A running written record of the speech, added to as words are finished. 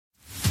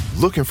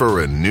Looking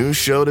for a new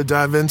show to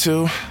dive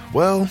into?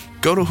 Well,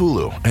 go to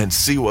Hulu and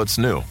see what's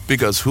new,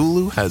 because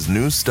Hulu has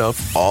new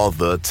stuff all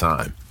the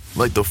time.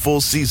 Like the full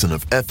season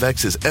of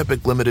FX's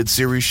epic limited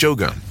series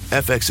Shogun,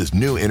 FX's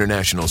new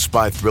international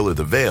spy thriller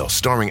The Veil,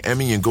 starring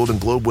Emmy and Golden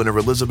Globe winner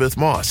Elizabeth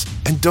Moss.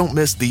 And don't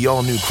miss the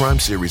all-new crime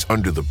series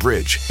Under the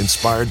Bridge,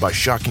 inspired by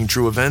shocking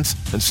true events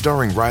and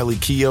starring Riley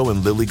Keough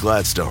and Lily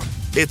Gladstone.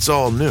 It's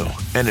all new,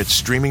 and it's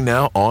streaming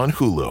now on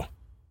Hulu.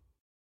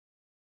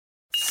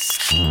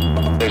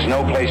 There's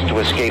no place to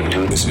escape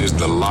to. This is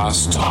the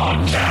Lost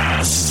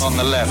Podcast. On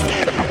the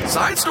left.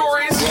 Side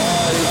stories.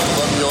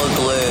 From your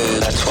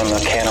glade. That's when the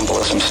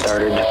cannibalism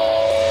started.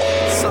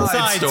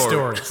 Side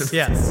stories.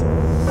 Yes.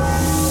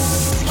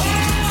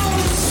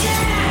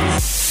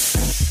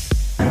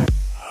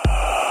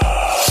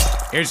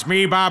 It's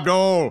me, Bob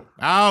Dole.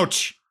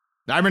 Ouch.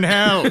 I'm in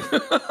hell.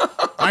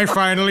 I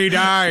finally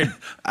died.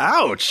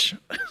 Ouch.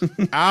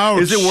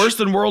 Ouch. Is it worse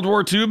than World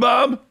War II,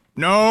 Bob?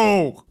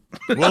 No.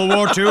 World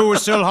War II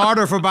was still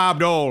harder for Bob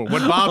Dole.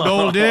 What Bob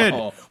Dole did,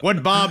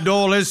 what Bob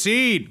Dole has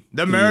seen,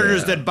 the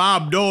murders that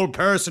Bob Dole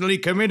personally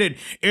committed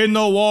in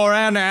the war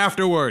and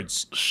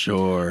afterwards.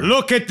 Sure.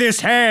 Look at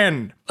this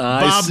hand.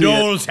 Bob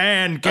Dole's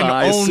hand can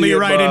only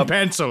write in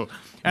pencil.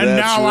 And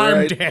That's now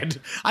right. I'm dead.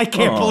 I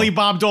can't believe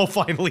Bob Dole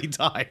finally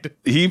died.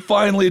 He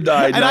finally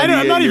died, And 98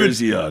 I'm not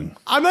years even, young.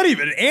 I'm not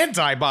even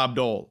anti-Bob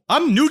Dole.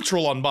 I'm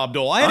neutral on Bob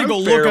Dole. I had to go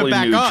look it fairly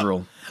back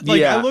neutral. up. Like,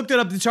 Yeah. I looked it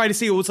up to try to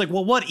see. It was like,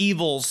 well, what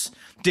evils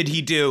did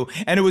he do?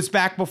 And it was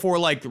back before,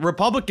 like,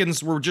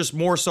 Republicans were just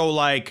more so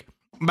like,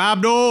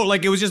 Bob Dole,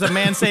 like it was just a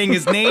man saying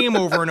his name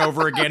over and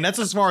over again. That's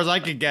as far as I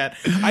could get.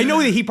 I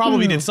know that he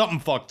probably did something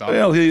fucked up.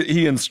 Well,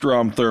 he and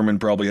Strom Thurmond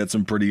probably had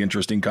some pretty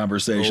interesting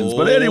conversations.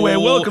 But anyway,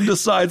 welcome to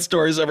Side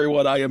Stories,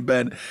 everyone. I am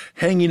Ben,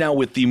 hanging out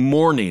with the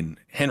morning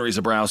Henry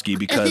Zabrowski,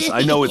 because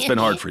I know it's been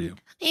hard for you.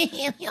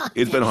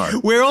 It's been hard.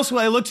 Where else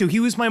would I look to? He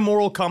was my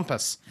moral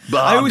compass.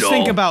 Bob I always Dole.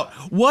 think about,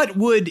 what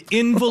would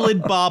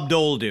invalid Bob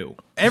Dole do?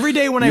 Every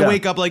day when I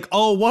wake up, like,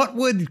 oh, what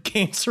would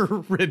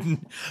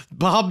cancer-ridden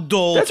Bob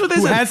Dole, That's what they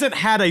who said. hasn't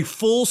had a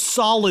full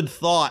solid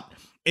thought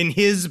in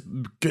his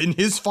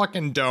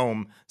fucking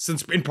dome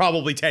since in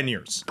probably 10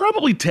 years.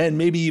 Probably 10,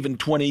 maybe even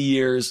 20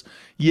 years.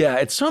 Yeah,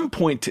 at some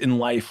point in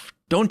life,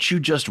 don't you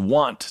just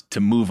want to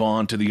move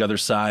on to the other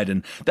side?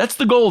 And that's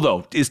the goal,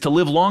 though, is to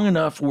live long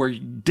enough where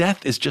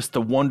death is just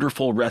the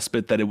wonderful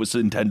respite that it was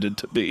intended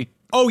to be.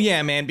 Oh,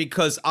 yeah, man,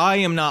 because I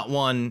am not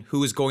one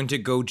who is going to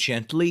go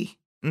gently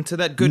into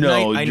that good No,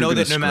 night. I you're know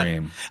gonna that no matter,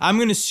 scream. I'm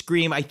going to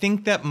scream. I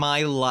think that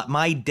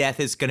my death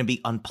is going to be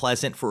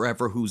unpleasant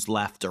forever who's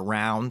left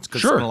around,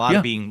 because Sure, a lot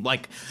of being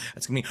like,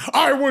 it's going to be,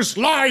 I was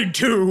lied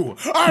to.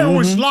 I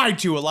was lied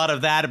to. A lot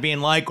of that of being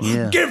like,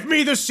 give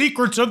me the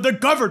secrets of the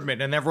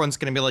government. And everyone's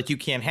going to be like, you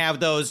can't have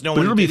those. No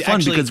But one it'll be did fun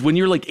actually, because when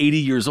you're like 80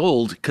 years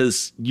old,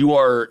 because you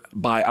are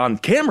on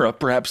camera,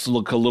 perhaps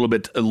look a little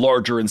bit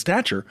larger in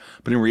stature,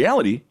 but in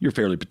reality, you're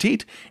fairly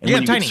petite. And Yeah,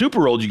 when you tiny. get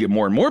super old, you get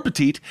more and more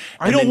petite.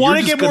 I don't want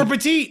to get more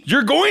petite.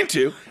 You're going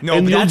to. No,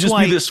 and but you'll that's just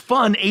why- be this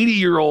fun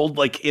 80-year-old,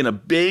 like in a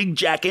big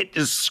jacket,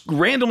 just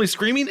randomly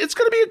screaming. It's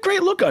going to be a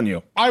great look on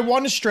you. I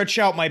want to stretch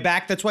out my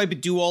back. That's why I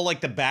do all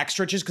like the back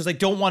stretches, because I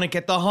don't want to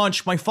get the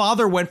hunch. My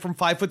father went from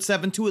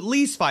 5'7" to at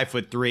least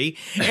 5'3",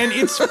 and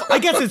it's I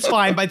guess it's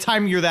fine by the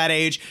time you're that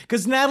age,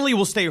 because Natalie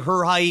will stay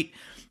her height.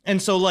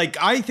 And so, like,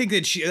 I think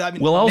that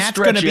I'll Nat's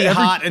stretch going to you be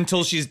every- hot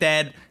until she's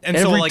dead. And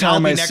so, Every like, I'll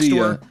time be I next see to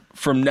you, her.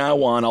 from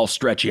now on, I'll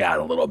stretch you out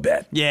a little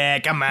bit. Yeah,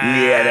 come on.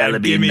 Yeah, that'll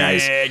be give me,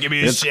 nice. Give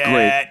me a That's shot.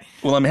 great.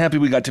 Well, I'm happy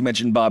we got to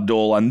mention Bob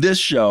Dole on this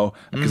show,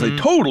 because I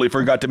totally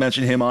forgot to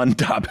mention him on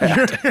Top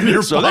Hat.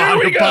 So there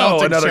we your go,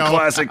 politics another show.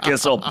 classic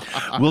Kissel.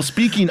 Well,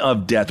 speaking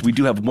of death, we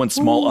do have one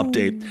small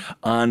update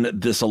on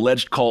this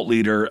alleged cult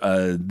leader.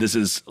 This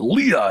is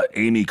Leah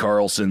Amy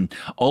Carlson.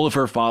 All of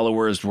her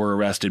followers were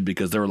arrested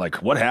because they were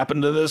like, what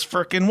happened to this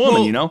freaking woman,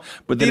 Well, you know?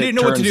 But then they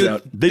didn't know what to do.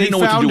 They didn't know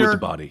what to found do her- with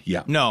the body.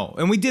 Yeah. No,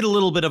 and we did a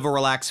little bit of a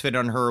relaxed fit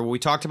on her. We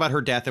talked about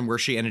her death and where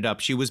she ended up.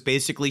 She was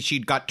basically, she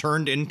got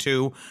turned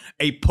into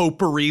a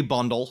potpourri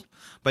bundle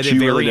by the She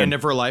very really did. end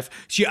of her life.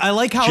 I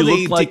like how She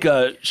they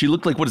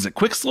looked like what is it?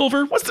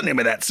 Quicksilver? What's the name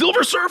of that?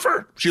 Silver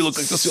Surfer? She looked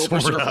like the Silver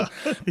Sorta.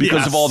 Surfer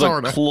because Yeah, of all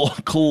sorta.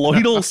 the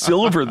colloidal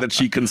silver that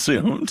she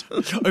consumed.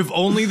 if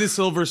only the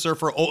Silver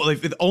Surfer,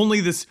 if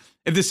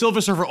the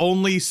Silver Surfer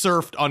only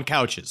surfed on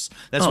couches.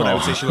 That's what I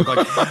would say she looked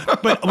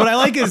like. But what I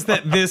like is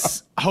that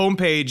this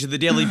homepage, the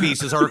Daily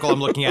Beast, this article I'm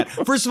looking at,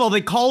 first of all,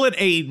 they call it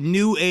a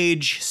New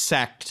Age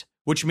sect,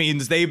 which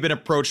means they've been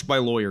approached by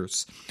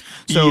lawyers.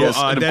 So Yes,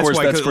 and of that's course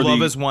why that's for Love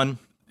the- is one.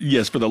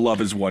 Yes, for the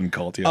Love is One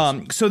cult.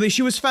 Yes. So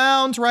she was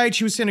found, right?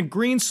 She was in a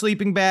green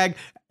sleeping bag,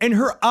 and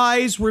her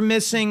eyes were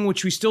missing,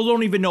 which we still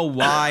don't even know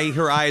why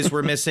her eyes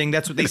were missing.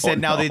 That's what they said.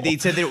 Now they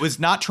said that it was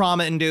not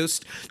trauma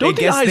induced. Don't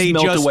the eyes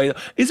melt just away?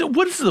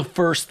 What is the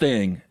first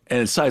thing? And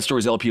it's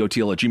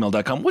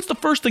sidestorieslpotl@gmail.com. What's the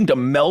first thing to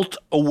melt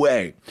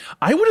away?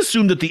 I would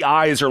assume that the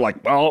eyes are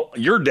like, well,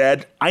 you're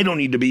dead. I don't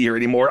need to be here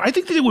anymore. I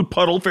think that it would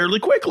puddle fairly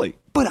quickly.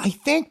 But I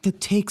think that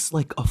takes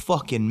like a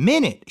fucking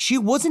minute. She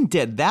wasn't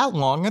dead that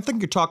long. I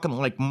think you're talking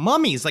like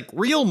mummies, like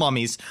real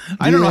mummies.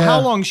 I don't know how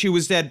long she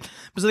was dead.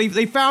 So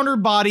they found her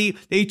body.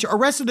 They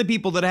arrested the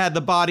people that had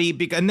the body.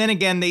 And then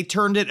again, they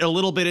turned it a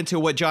little bit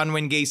into what John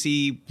Wayne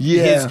Gacy,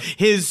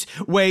 his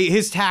way,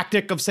 his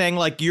tactic of saying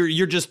like,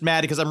 you're just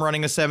mad because I'm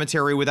running a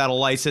cemetery without a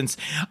license.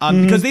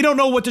 Because they don't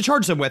know what to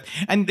charge them with.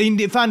 And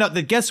they found out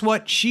that, guess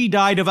what? She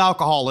died of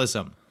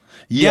alcoholism.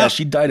 Yeah,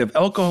 she died of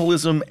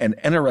alcoholism and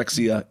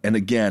anorexia, and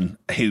again,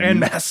 a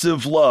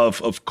massive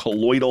love of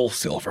colloidal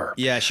silver.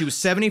 Yeah, she was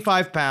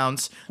 75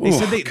 pounds. They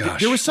said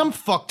there was some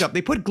fucked up.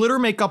 They put glitter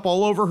makeup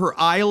all over her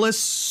eyeless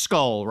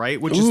skull, right?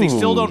 Which is they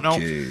still don't know.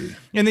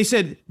 And they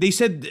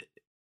said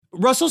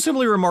Russell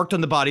simply remarked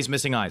on the body's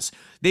missing eyes.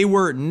 They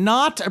were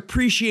not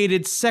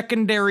appreciated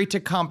secondary to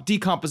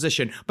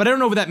decomposition, but I don't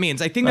know what that means.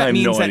 I think that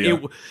means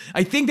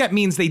I think that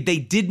means they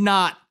did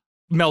not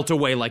melt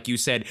away, like you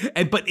said,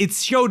 but it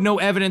showed no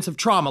evidence of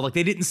trauma. Like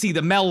they didn't see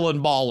the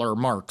melon baller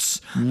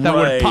marks that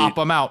would pop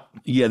them out.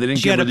 Yeah, they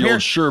didn't give her the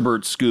old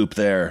Sherbert scoop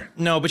there.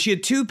 No, but she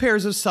had 2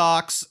 pairs of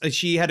socks.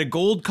 She had a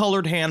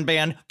gold-colored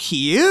handband.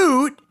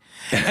 Cute.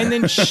 And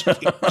then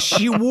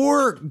she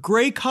wore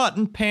gray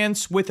cotton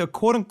pants with a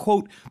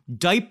quote-unquote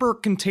diaper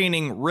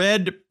containing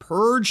red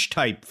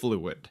purge-type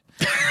fluid.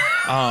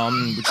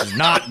 Which is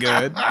not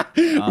good.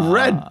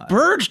 Red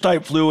purge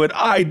type fluid.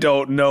 I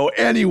don't know.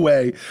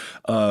 Anyway,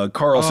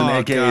 Carlson,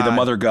 aka the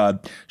Mother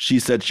God, she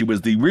said she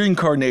was the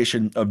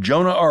reincarnation of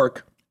Joan of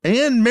Arc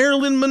and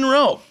Marilyn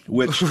Monroe,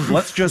 which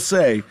let's just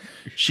say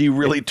she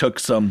really took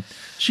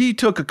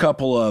a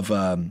couple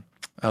of,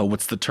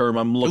 what's the term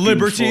I'm looking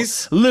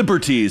for?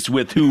 Liberties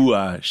with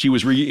who she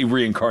was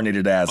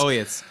reincarnated as. Oh,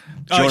 yes.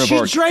 Joan of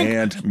Arc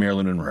and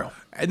Marilyn Monroe.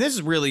 And this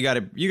is really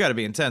you got to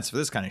be intense for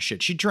this kind of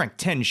shit. She drank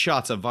 10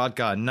 shots of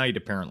vodka a night,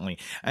 apparently.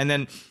 And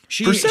then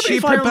for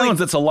 75 pounds,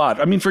 that's a lot.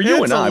 I mean, for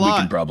you and I, we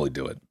can probably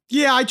do it.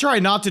 Yeah, I try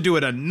not to do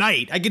it a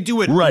night. I could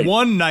do it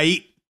one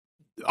night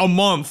a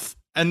month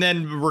and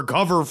then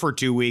recover for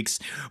 2 weeks.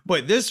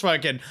 But this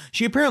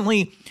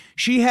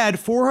she had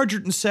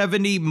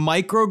 470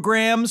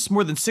 micrograms,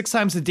 more than 6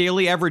 times the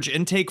daily average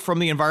intake from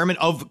the environment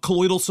of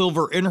colloidal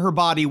silver in her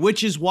body,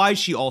 which is why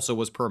she also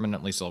was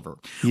permanently silver.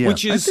 Yeah,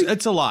 which is,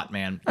 it's a lot,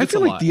 man. I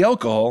feel like the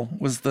alcohol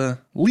was the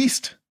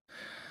least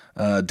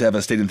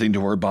devastating thing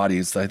to her body.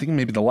 I think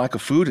maybe the lack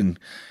of food and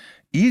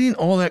eating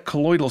all that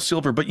colloidal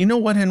silver. But you know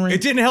what, Henry?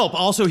 It didn't help.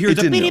 Also, here's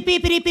a beep, beep,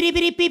 beep, beep, beep,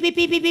 beep, beep, beep,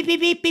 beep, beep,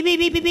 beep, beep,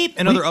 beep, beep, beep.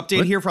 Another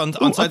update here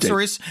on Side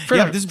Stories.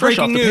 Yeah, this is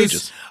breaking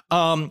news.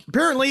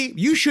 Apparently,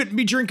 you shouldn't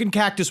be drinking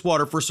cactus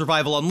water for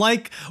survival,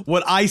 unlike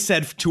what I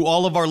said to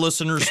all of our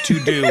listeners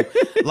to do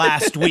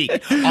last week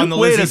on the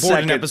Lizzie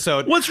Borden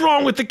episode. What's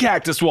wrong with the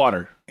cactus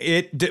water?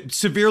 It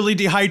severely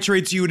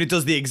dehydrates you, and it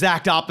does the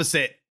exact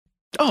opposite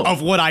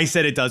of what I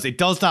said it does. It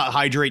does not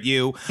hydrate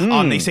you.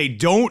 They say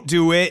don't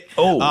do it.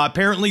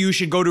 Apparently, you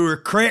should go to a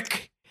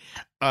crick.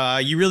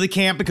 You really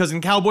can't, because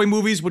in cowboy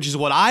movies, which is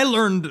what I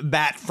learned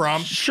that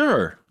from,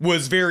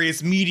 was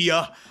various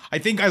media. I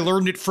think I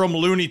learned it from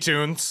Looney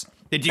Tunes.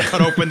 Did you cut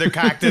open the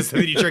cactus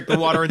and then you drink the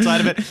water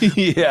inside of it?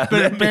 Yeah.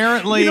 But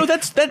apparently...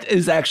 that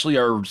is actually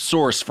our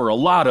source for a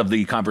lot of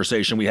the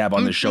conversation we have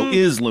on this show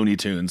is Looney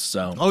Tunes.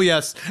 So. Oh,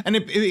 yes. And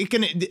it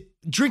can...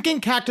 Drinking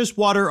cactus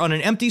water on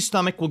an empty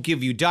stomach will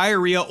give you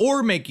diarrhea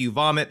or make you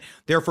vomit,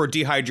 therefore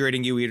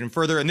dehydrating you even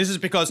further. And this is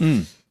because...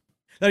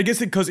 I guess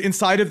because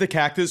inside of the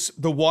cactus,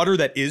 the water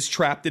that is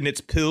trapped in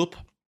its pulp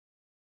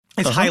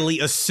is highly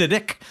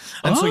acidic.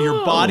 And so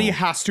your body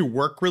has to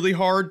work really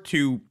hard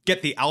to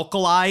get the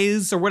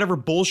alkalis or whatever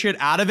bullshit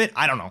out of it.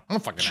 I don't know. I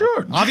don't fucking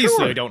know.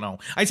 Obviously, I don't know.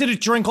 I said to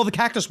drink all the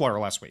cactus water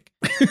last week.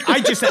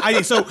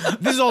 So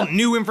this is all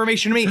new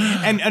information to me.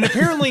 And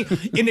apparently,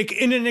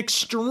 in an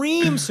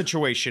extreme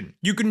situation,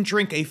 you can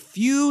drink a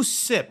few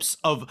sips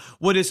of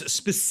what is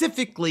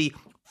specifically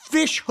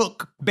fish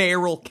hook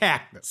barrel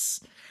cactus.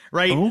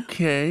 Right?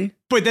 Okay.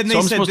 But then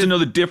I'm supposed to know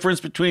the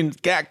difference between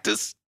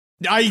cactus?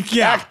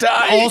 Cacti.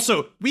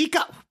 Also,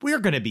 we're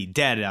gonna be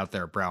dead out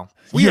there, bro.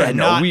 We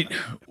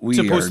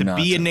supposed to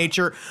be in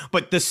nature.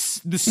 But the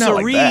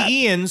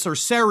Seri-Ians or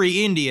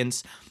Seri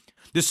Indians,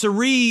 the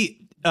Seri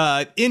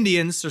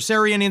Indians or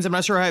Seri Indians, I'm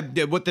not sure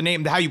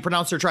how you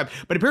pronounce their tribe,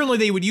 but apparently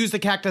they would use the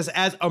cactus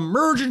as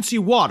emergency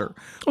water.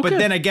 Okay. But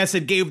then I guess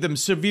it gave them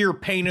severe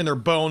pain in their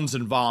bones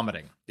and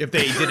vomiting if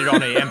they did it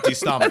on an empty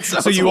stomach.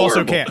 So you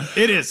also can't.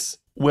 It is.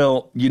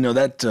 Well,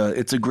 that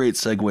it's a great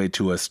segue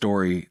to a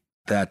story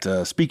that,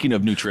 speaking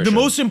of nutrition. The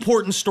most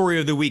important story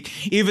of the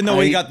week, even though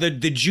we got the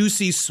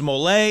juicy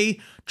Smollett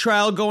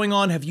trial going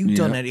on. Have you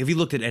done any? Have you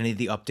looked at any of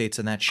the updates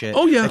on that shit?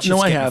 Oh, yeah. No,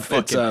 I have.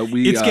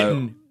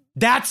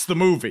 That's the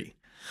movie.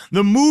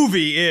 The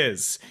movie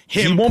is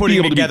him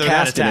putting together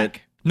that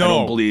attack. No, I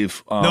don't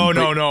believe.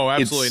 No,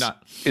 absolutely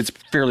not. It's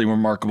fairly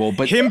remarkable.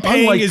 But him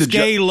paying his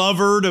gay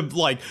lover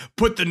to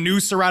put the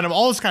noose around him,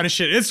 all this kind of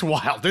shit. It's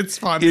wild. It's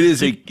fun. It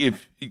is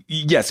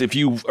if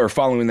you are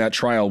following that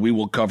trial, we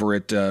will cover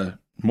it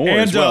More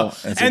and, as well.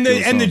 And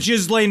the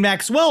Ghislaine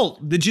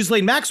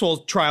Maxwell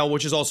trial,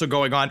 which is also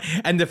going on,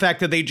 and the fact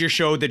that they just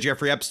showed that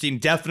Jeffrey Epstein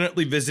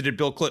definitely visited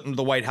Bill Clinton to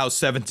the White House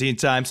 17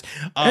 times.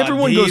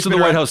 Everyone goes to the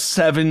White House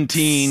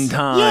 17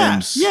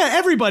 times. Yeah,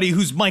 everybody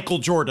who's Michael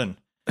Jordan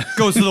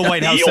goes to the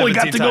White House 17 times. You only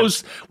got to go,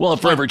 well,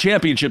 Forever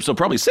Championship, so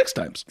probably 6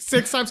 times.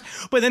 6 times.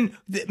 But then,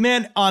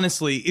 man,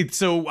 honestly, it's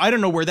so, I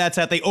don't know where that's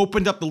at. They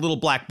opened up the little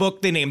black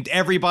book. They named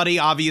everybody.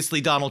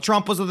 Obviously, Donald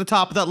Trump was at the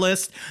top of that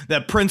list.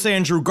 That Prince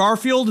Andrew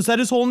Garfield, is that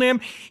his whole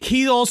name?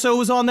 He also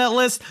was on that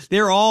list.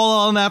 They're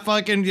all on that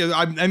fucking,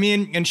 I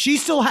mean, and she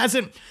still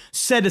hasn't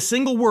said a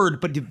single word,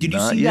 but did you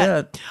see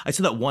that? I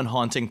saw that one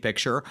haunting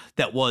picture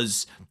that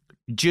was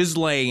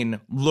Ghislaine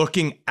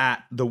looking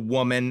at the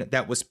woman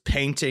that was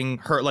painting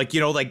her, like,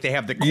 like they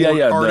have the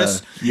court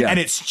artist, and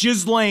it's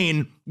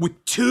Ghislaine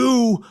with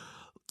 2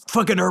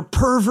 fucking her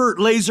pervert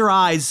laser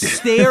eyes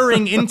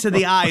staring into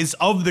the eyes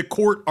of the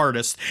court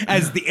artist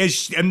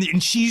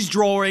and she's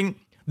drawing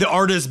the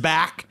artist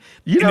back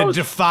in her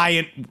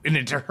defiant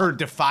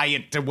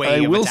way.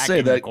 I will attacking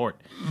say that the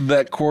court.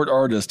 That court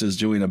artist is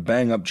doing a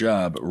bang-up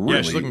job.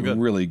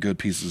 Really good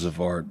pieces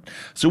of art.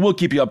 So we'll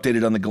keep you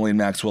updated on the Ghislaine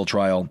Maxwell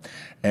trial,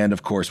 and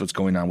of course what's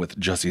going on with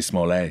Jussie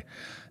Smollett.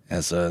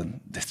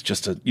 It's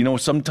just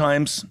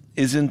sometimes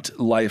isn't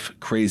life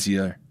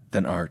crazier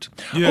than art?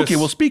 Yes. Okay,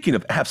 well, speaking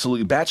of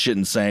absolutely batshit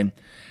insane,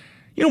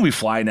 we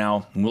fly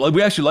now.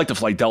 We actually like to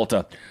fly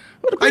Delta.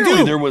 But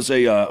apparently there was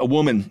a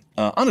woman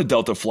on a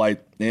Delta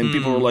flight, and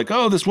people were like,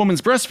 oh, this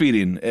woman's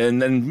breastfeeding.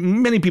 And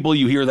then many people,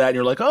 you hear that, and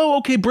you're like, oh,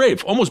 okay,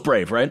 brave. Almost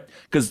brave, right?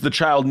 Because the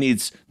child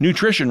needs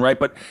nutrition, right?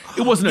 But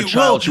it wasn't a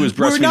child she was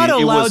breastfeeding. We're not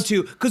allowed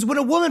to, because when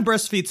a woman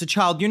breastfeeds a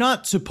child, you're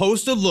not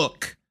supposed to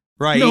look,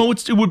 right? No,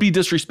 it would be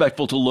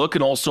disrespectful to look,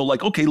 and also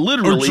like, okay,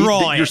 literally,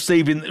 you're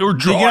saving, or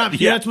draw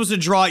it. You're not supposed to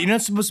draw it. You're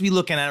not supposed to be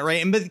looking at it,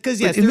 right? And because,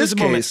 yes, in this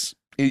case,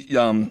 I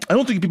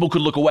don't think people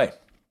could look away.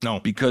 No.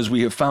 Because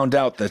we have found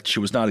out that she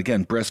was not,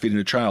 again, breastfeeding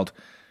a child.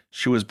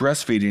 She was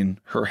breastfeeding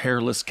her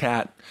hairless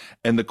cat.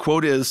 And the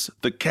quote is,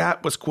 the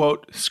cat was,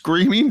 quote,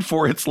 screaming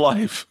for its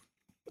life.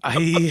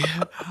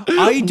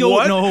 I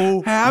don't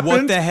know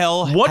what the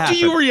hell happened. Do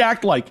you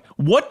react like?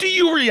 What do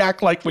you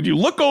react like when you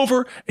look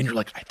over and you're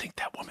like, I think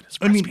that woman is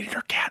breastfeeding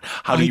her cat?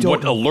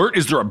 What alert?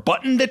 Is there a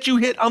button that you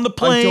hit on the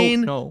plane? I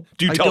don't know.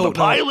 Do you tell the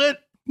pilot?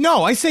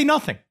 No, I say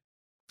nothing.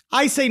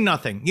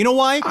 You know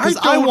why? Because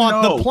I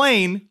want the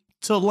plane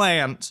to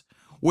land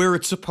where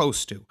it's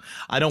supposed to.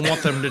 I don't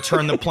want them to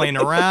turn the plane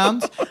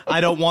around. I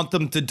don't want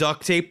them to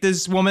duct tape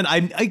this woman.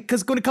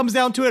 Because when it comes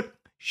down to it,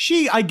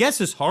 she, I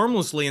guess, is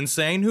harmlessly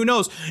insane. Who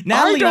knows?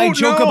 Natalie and I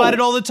joke about it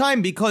all the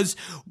time because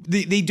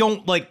they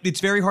don't, like,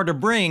 it's very hard to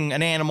bring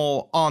an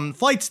animal on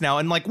flights now.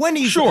 And like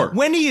Wendy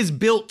is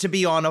built to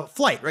be on a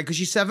flight, right? Because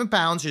she's 7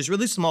 pounds. She's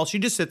really small. She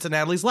just sits in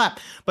Natalie's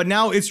lap. But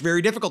now it's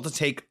very difficult to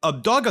take a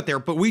dog out there.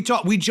 But we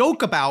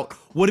joke about,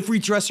 what if we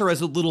dress her as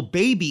a little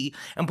baby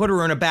and put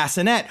her in a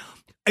bassinet?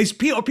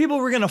 People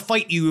were going to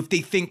fight you if they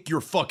think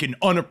you're fucking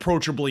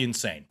unapproachably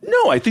insane.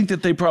 No, I think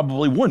that they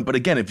probably wouldn't. But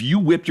again, if you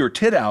whip your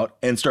tit out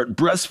and start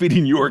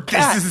breastfeeding your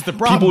cat, this is the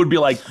problem. People would be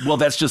like, well,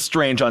 that's just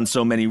strange on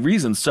so many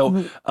reasons.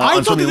 So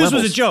I thought that this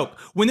was a joke.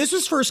 When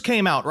this first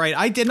came out, right,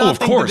 I did not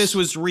think that this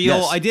was real.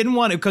 Yes. I didn't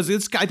want it because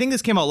I think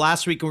this came out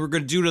last week and we were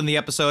going to do it on the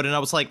episode. And I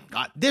was like,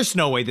 there's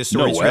no way this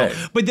story's real.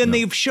 But then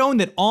they've shown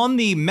that on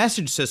the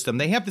message system,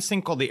 they have this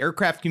thing called the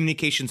Aircraft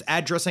Communications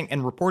Addressing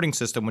and Reporting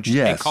System, which is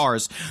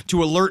ACARS,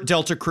 to alert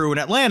Delta crew in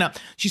Atlanta.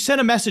 She sent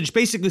a message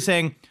basically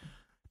saying,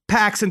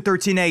 Paxson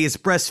 13A is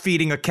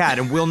breastfeeding a cat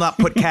and will not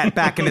put cat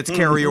back in its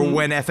carrier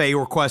when FAA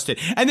requested.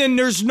 And then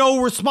there's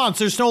no response.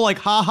 There's no like,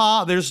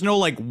 haha. There's no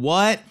like,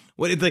 what?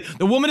 The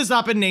woman has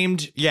not been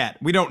named yet.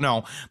 We don't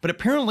know. But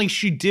apparently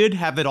she did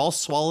have it all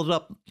swaddled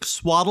up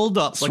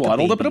like a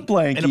baby, up in a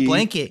blanket. In a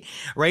blanket,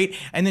 right?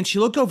 And then she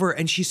looked over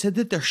and she said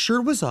that their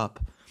shirt was up.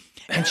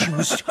 And she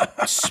was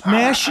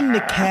smashing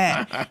the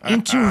cat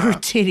into her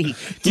titty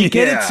to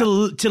get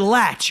it to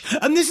latch.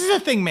 And this is the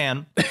thing,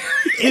 man,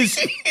 is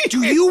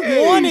do you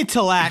want it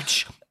to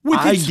latch with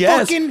its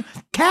fucking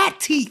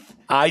cat teeth?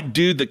 I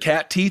do. The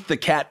cat teeth, the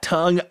cat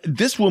tongue.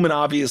 This woman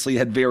obviously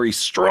had very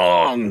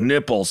strong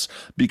nipples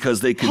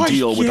because they could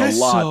deal with a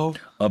lot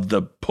of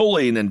the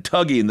pulling and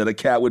tugging that a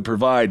cat would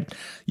provide.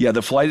 Yeah,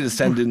 the flight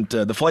attendant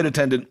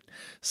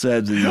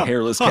said the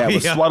hairless cat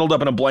was swaddled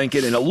up in a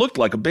blanket and it looked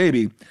like a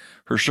baby.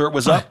 Her shirt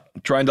was up,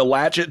 trying to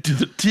latch it to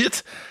the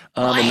tit.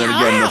 And then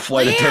again, the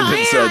flight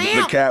attendant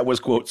said the cat was,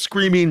 quote,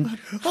 screaming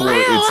for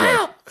its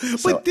life. So,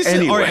 but this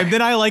is, and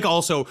then I like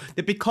also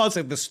that because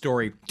of this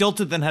story,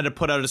 Delta then had to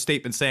put out a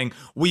statement saying,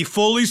 we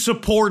fully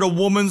support a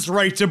woman's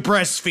right to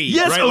breastfeed.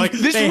 Yes, right? Like,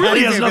 this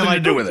really has nothing to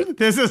do with it.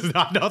 This has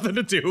nothing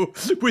to do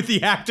with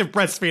the act of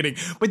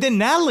breastfeeding. But then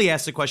Natalie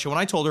asked the question when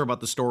I told her about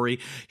the story.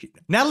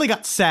 Natalie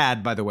got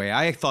sad, by the way.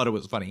 I thought it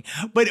was funny.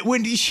 But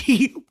when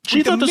she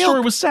thought the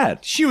story was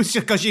sad. She was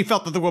just because she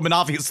felt that the woman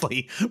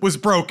obviously was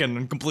broken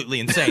and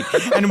completely insane.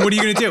 And what are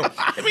you going to do?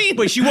 I mean,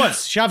 but she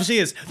obviously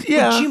is.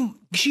 Yeah.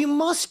 But she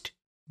must.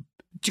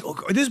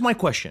 This is my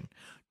question.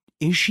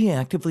 is she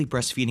actively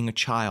breastfeeding a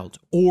child?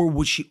 Or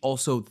was she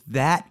also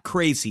that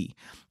crazy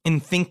in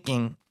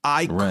thinking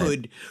I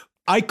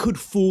could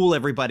fool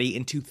everybody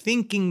into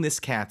thinking this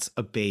cat's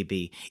a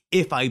baby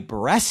if I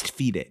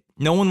breastfeed it?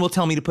 No one will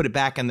tell me to put it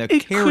back in the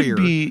carrier.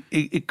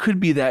 It could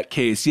be that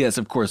case. Yes,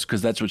 of course,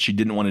 because that's what she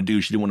didn't want to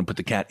do. She didn't want to put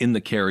the cat in the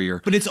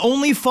carrier. But it's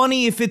only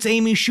funny if it's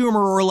Amy Schumer,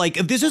 or like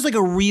if this is like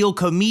a real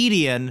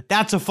comedian,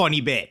 that's a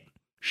funny bit.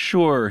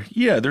 Sure.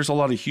 Yeah, there's a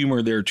lot of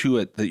humor there to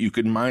it that you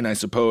could mine, I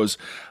suppose.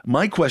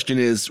 My question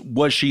is,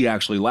 was she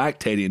actually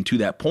lactating to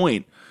that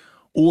point?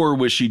 Or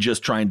was she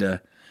just trying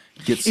to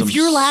get some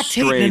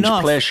strange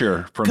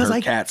pleasure from her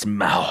cat's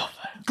mouth?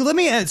 Let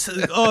me ask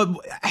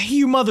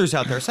you mothers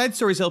out there,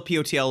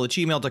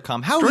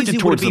 sidestorieslpotl@gmail.com. How easy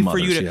would it be for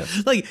you to,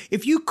 like,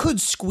 if you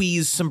could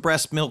squeeze some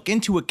breast milk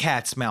into a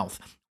cat's mouth,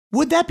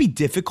 would that be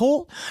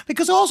difficult?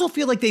 Because I also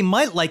feel like they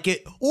might like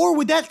it, or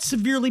would that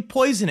severely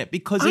poison it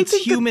because it's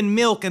human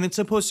milk and it's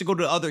supposed to go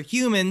to other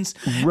humans?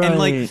 Right. And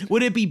like,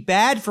 would it be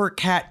bad for a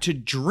cat to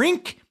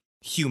drink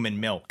human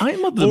milk?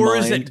 I'm of the or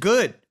mind, is it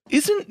good?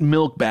 Isn't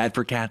milk bad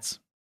for cats?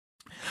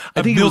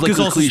 I think milk is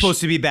also supposed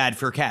to be bad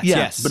for cats. Yeah,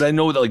 yes, but I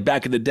know that like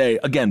back in the day,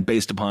 again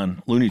based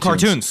upon Looney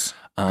Tunes,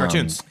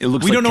 cartoons. It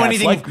looks we like don't know cats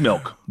anything like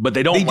milk, but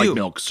they don't like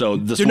milk. So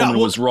this woman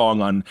was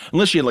wrong on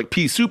unless she had like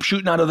pea soup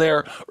shooting out of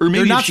there, or maybe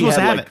they're not she supposed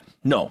had to have like it.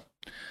 No,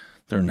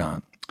 they're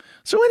not.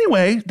 So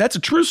anyway, that's a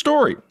true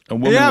story. A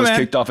woman was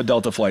kicked off a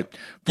Delta flight.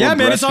 Yeah,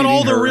 man, it's on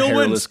all the real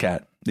hairless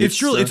cat. It's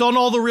true. It's on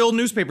all the real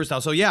newspapers now.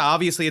 So yeah,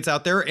 obviously it's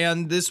out there.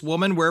 And this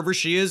woman, wherever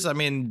she is, I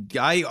mean,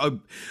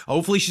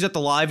 hopefully she's at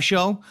the live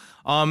show.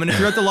 And if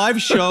you're at the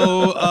live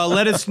show,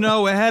 let us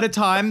know ahead of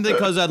time,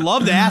 because I'd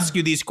love to ask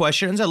you these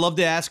questions. I'd love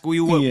to ask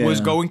you what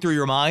was going through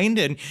your mind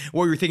and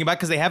what you're thinking about,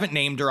 because they haven't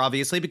named her,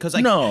 obviously, because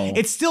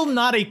it's still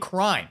not a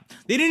crime.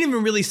 They didn't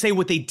even really say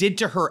what they did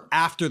to her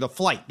after the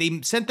flight.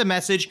 They sent the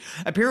message.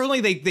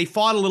 Apparently, they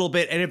fought a little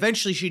bit, and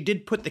eventually she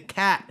did put the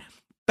cat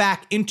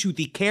back into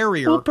the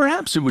carrier. Well,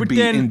 perhaps it would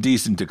be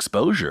Indecent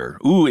Exposure.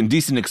 Ooh,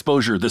 Indecent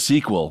Exposure, the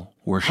sequel,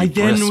 where she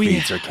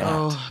breastfeeds her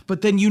cat.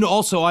 But then,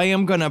 I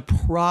am going to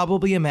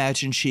probably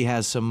imagine she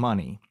has some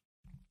money.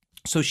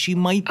 So she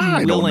might be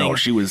willing. Don't know.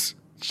 She was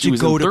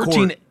go in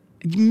 13, to court.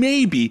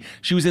 Maybe.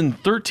 She was in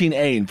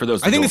 13A, and for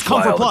those that I think it's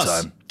Comfort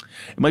Plus.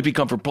 It might be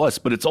Comfort Plus,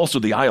 but it's also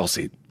the aisle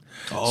seat.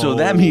 So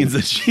that means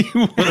that she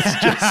was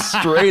just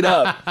straight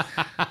up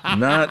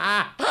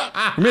not.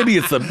 Maybe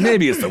it's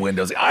the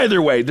windows. Either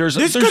way, there's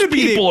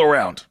people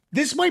around.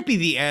 This might be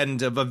the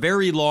end of a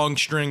very long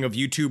string of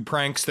YouTube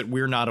pranks that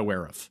we're not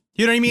aware of.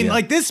 You know what I mean? Yeah.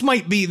 Like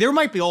there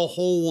might be a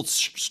whole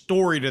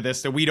story to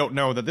this that we don't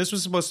know, that this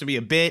was supposed to be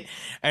a bit,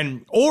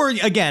 or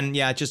again,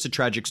 just a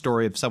tragic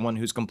story of someone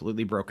who's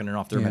completely broken and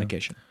off their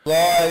medication.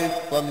 Rise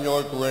from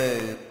your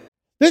grave.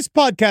 This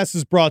podcast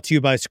is brought to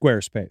you by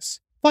Squarespace.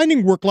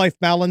 Finding work-life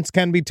balance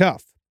can be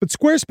tough, but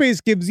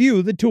Squarespace gives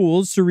you the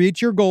tools to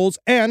reach your goals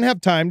and have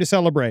time to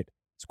celebrate.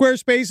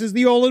 Squarespace is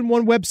the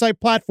all-in-one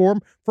website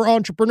platform for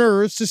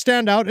entrepreneurs to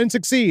stand out and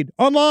succeed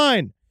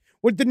online.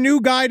 With the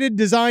new guided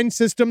design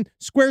system,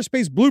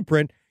 Squarespace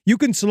Blueprint, you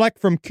can select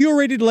from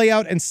curated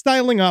layout and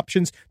styling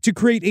options to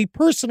create a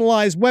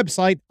personalized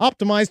website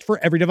optimized for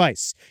every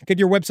device. Get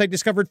your website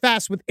discovered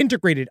fast with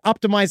integrated,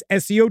 optimized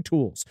SEO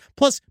tools.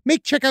 Plus,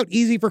 make checkout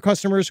easy for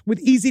customers with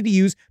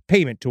easy-to-use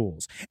payment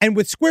tools. And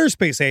with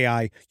Squarespace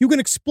AI, you can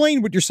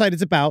explain what your site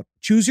is about,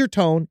 choose your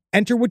tone,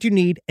 enter what you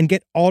need, and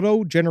get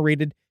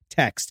auto-generated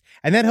text.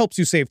 And that helps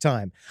you save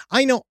time.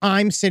 I know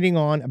I'm sitting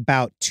on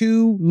about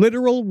 2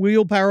 literal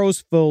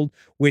wheelbarrows filled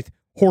with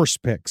horse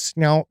pics.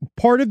 Now,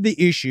 part of the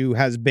issue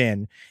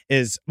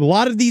is a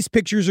lot of these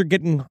pictures are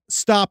getting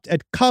stopped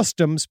at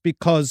customs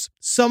because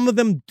some of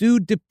them do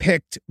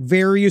depict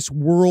various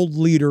world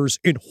leaders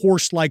in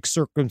horse-like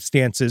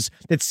circumstances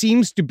that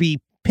seems to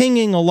be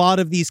pinging a lot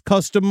of these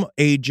custom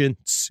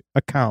agents'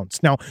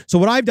 accounts. Now, so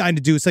what I've done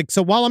to do is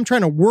while I'm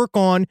trying to work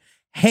on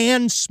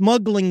hand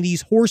smuggling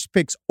these horse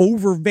pics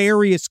over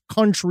various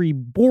country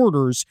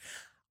borders,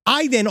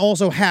 I then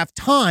also have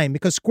time,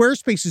 because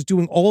Squarespace is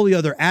doing all the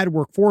other ad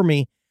work for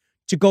me,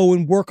 to go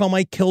and work on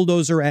my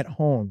Killdozer at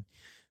home.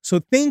 So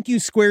thank you,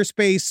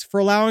 Squarespace, for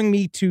allowing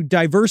me to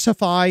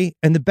diversify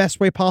in the best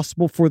way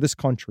possible for this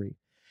country.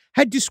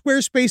 Head to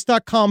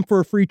squarespace.com for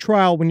a free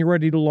trial when you're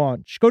ready to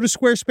launch. Go to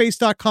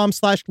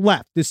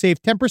squarespace.com/left to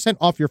save 10%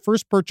 off your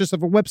first purchase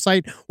of a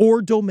website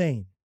or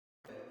domain.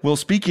 Well,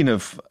 speaking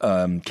of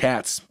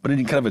cats, but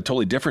in kind of a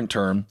totally different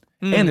term,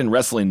 and in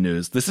wrestling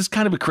news, this is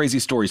kind of a crazy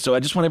story. So I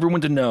just want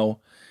everyone to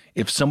know,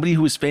 if somebody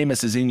who is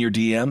famous is in your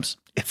DMs,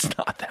 it's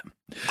not them.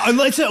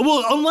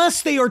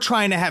 Unless they are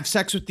trying to have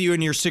sex with you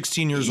and you're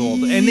 16 years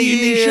old, and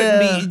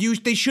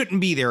they shouldn't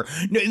be there.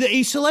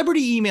 A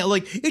celebrity email,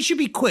 it should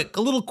be quick,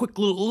 a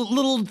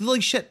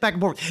little shit back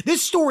and forth.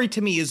 This story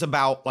to me is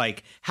about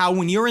how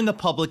when you're in the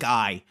public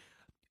eye,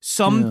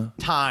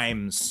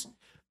 sometimes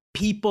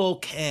people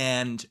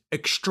can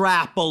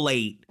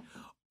extrapolate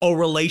a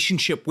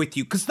relationship with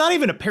you, because not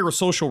even a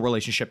parasocial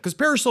relationship, because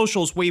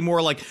parasocial is way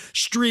more like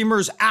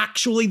streamers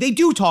actually, they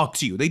do talk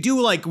to you. They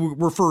do like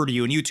refer to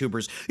you, and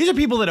YouTubers. These are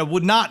people that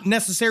would not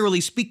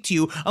necessarily speak to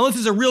you unless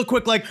it's a real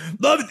quick like,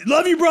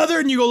 love you, brother.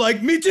 And you go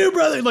like, me too,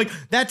 brother. Like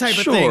that type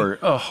of thing. Sure,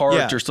 a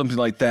heart or something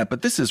like that.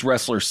 But this is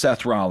wrestler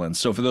Seth Rollins.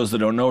 So for those that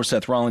don't know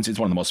Seth Rollins, he's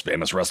one of the most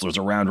famous wrestlers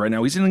around right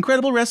now. He's an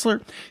incredible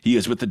wrestler. He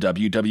is with the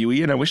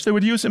WWE, and I wish they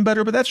would use him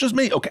better, but that's just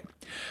me. Okay.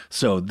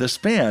 So this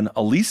fan,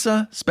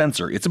 Elisa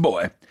Spencer, it's a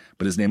boy,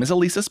 but his name is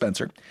Elisa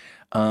Spencer.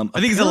 I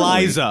think it's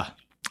Eliza.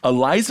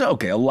 Eliza?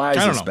 Okay,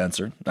 Eliza know.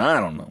 Spencer. I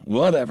don't know.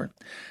 Whatever.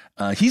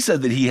 He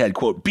said that he had,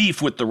 quote,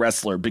 beef with the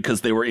wrestler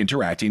because they were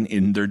interacting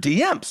in their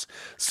DMs.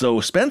 So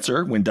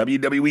Spencer, when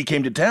WWE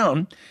came to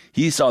town,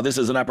 he saw this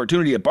as an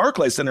opportunity at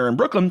Barclays Center in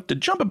Brooklyn to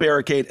jump a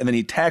barricade, and then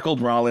he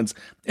tackled Rollins,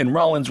 and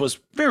Rollins was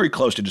very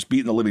close to just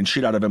beating the living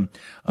shit out of him.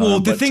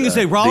 Well, the thing is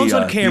that Rollins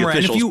on camera, the and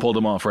if officials you pulled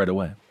him off right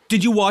away.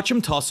 Did you watch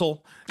him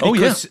tussle? Oh, yeah.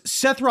 Because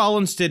Seth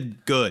Rollins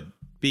did good.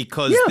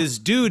 Because this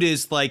dude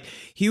is like,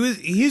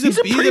 he's a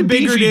pretty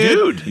bigger beefy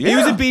dude. Yeah. He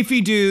was a Yeah.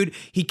 beefy dude.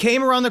 He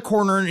came around the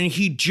corner and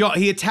he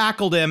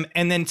tackled him.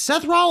 And then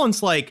Seth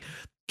Rollins, like,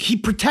 he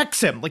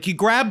protects him. Like, he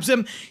grabs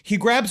him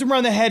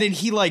around the head, and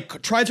he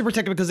like tries to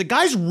protect him because the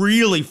guy's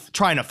really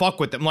trying to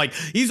fuck with him. Like,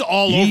 he's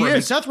all over him.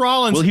 And Seth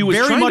Rollins, he was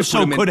very much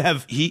so could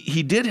have.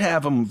 He did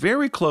have him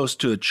very close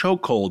to a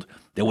chokehold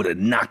that would have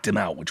knocked him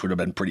out, which would have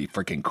been pretty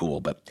freaking cool.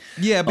 But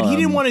yeah, but he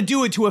didn't want to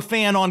do it to a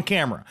fan on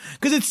camera,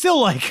 because it's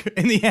still like,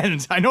 in the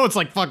end, I know it's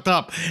like fucked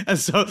up, and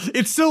so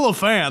it's still a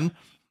fan.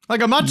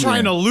 Like, I'm not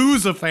trying to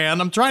lose a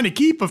fan. I'm trying to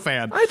keep a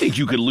fan. I think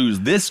you could lose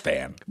this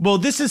fan. Well,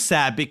 this is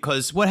sad,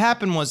 because what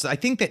happened was, I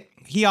think that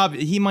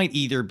he might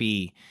either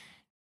be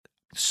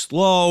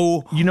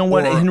slow. You know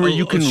what, Henry?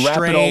 You can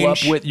wrap it all up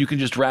strange. with. You can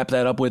just wrap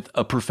that up with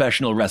a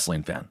professional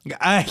wrestling fan.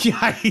 Yeah,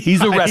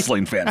 He's a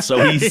wrestling fan,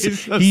 so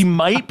he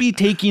might be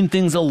taking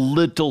things a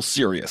little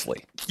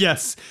seriously.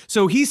 Yes.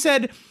 So he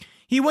said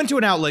he went to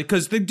an outlet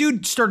because the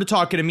dude started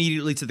talking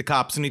immediately to the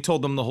cops, and he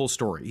told them the whole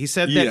story. He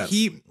said that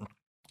he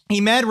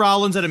met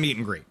Rollins at a meet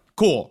and greet.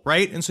 Cool,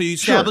 right? And so you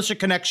establish a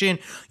connection.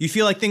 You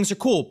feel like things are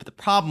cool. But the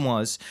problem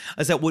is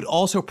that would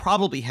also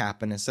probably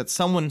happen is that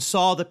someone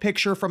saw the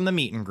picture from the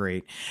meet and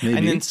greet,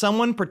 and then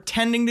someone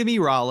pretending to be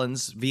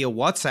Rollins via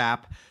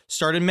WhatsApp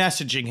started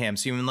messaging him,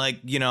 seeming like,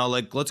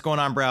 what's going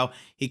on, bro?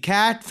 He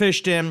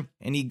catfished him,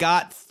 and he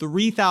got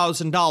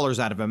 $3,000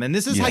 out of him. And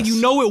this is how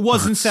you know it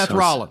wasn't Seth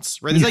Rollins,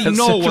 right? This is how you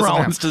know it wasn't Seth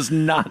Rollins him. does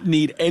not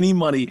need any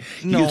money.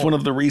 No. He is one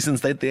of the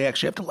reasons that they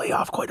actually have to lay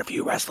off quite a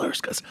few wrestlers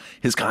because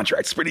his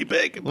contract's pretty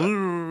big.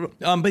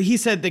 But he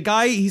said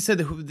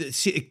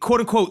quote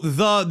unquote,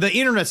 the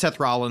internet Seth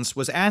Rollins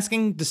was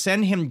asking to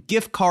send him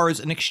gift cards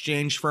in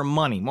exchange for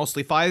money,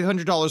 mostly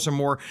 $500 or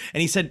more.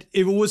 And he said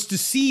it was to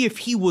see if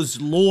he was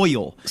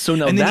loyal. So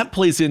now that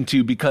plays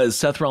into, because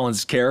Seth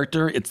Rollins'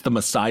 character, it's the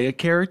Messiah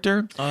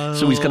character.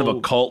 So he's kind of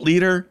a cult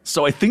leader.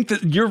 So I think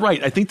that you're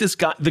right. I think this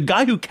guy, the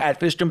guy who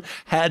catfished him,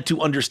 had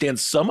to understand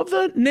some of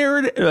the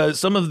narrative,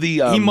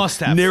 he must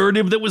have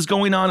narrative that was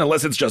going on,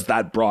 unless it's just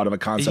that broad of a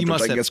concept,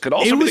 which I guess could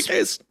also be the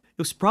case. It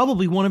was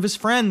probably one of his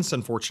friends,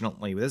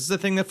 unfortunately. This is the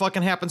thing that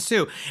fucking happens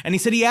too. And he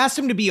said he asked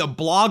him to be a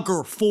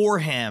blogger for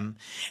him,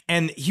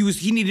 and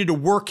he needed to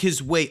work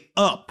his way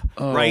up,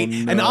 right?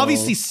 No. And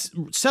obviously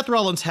Seth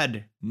Rollins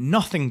had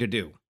nothing to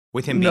do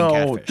with him being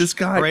catfished. This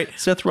guy, right?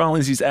 Seth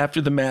Rollins, he's after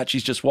the match.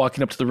 He's just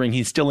walking up to the ring.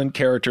 He's still in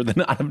character.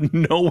 Then out of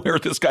nowhere,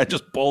 this guy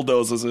just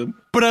bulldozes him.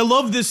 But I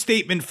love this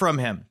statement from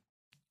him.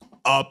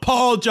 I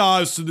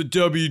apologize to the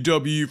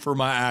WWE for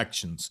my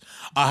actions.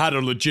 I had a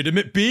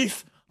legitimate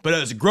beef, but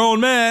as a grown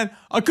man,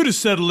 I could have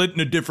settled it in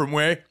a different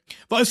way.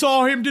 If I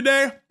saw him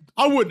today,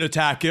 I wouldn't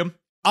attack him.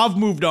 I've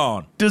moved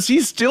on. Does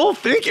he still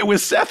think it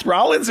was Seth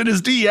Rollins in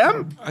his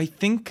DM? I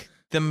think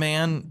the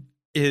man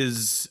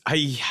is,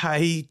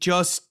 I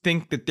just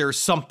think that there's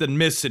something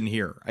missing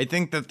here. I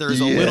think that there's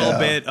a little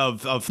bit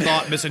of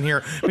thought missing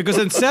here, because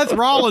in Seth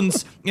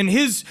Rollins, in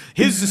his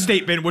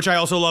statement, which I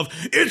also love,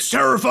 it's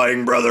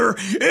terrifying, brother.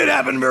 It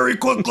happened very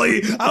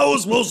quickly. I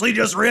was mostly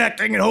just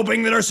reacting and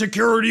hoping that our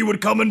security would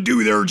come and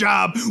do their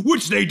job,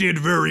 which they did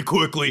very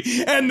quickly,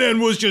 and then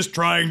was just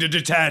trying to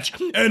detach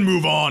and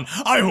move on.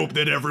 I hope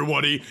that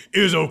everybody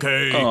is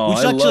okay. Which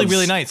is actually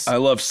really nice. I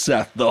love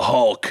Seth the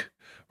Hulk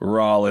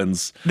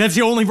Rollins. That's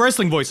the only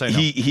wrestling voice I know.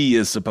 He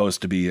is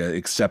supposed to be an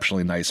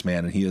exceptionally nice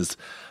man, and he is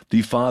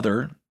the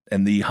father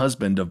and the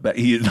husband of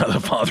he is not the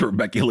father of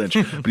Becky Lynch,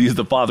 but he is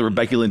the father of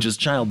Becky Lynch's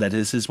child. That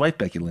is his wife,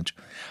 Becky Lynch.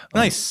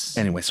 Nice.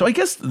 Anyway, so I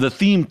guess the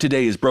theme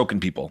today is broken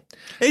people.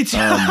 It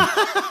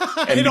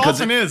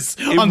often is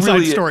on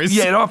really, Side Stories.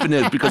 Yeah, it often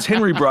is, because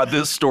Henry brought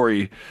this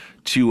story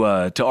to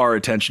our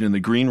attention in the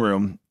green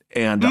room.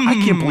 And I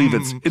can't believe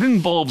it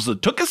involves a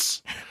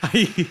tuchus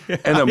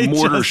and a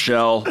mortar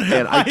shell.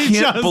 And I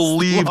can't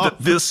believe that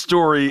this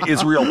story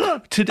is real.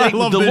 Today, the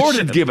Lord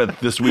had given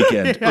this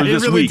weekend, or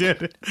this really week.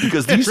 Did.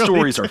 Because these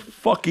stories are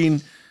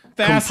fucking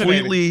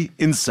completely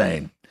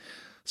insane.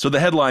 So the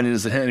headline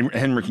is, that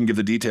Henry can give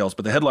the details,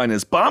 but the headline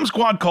is, Bomb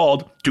Squad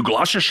called to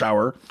Gloucester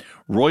Shower,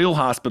 Royal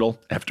Hospital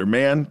after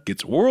man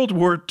gets World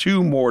War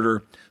II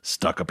mortar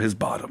stuck up his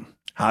bottom.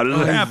 How did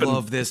it happen? I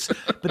love this.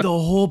 But the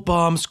whole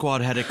bomb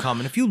squad had to come.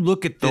 And if you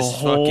look at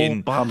this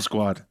bomb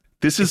squad,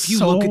 this is if you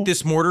so look at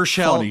this mortar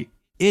shell, funny.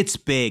 It's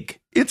big.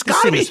 It's This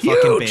gotta thing be is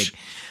fucking huge. big.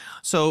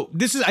 So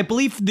this is, I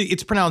believe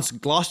it's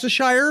pronounced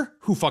Gloucestershire.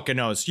 Who fucking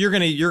knows?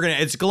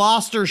 It's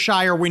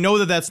Gloucestershire. We know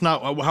that that's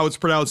not how it's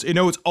pronounced. You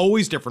know, it's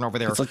always different over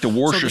there. It's like the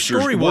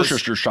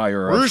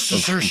Worcestershire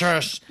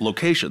of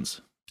locations.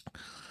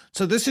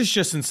 So this is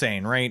just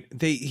insane, right?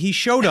 He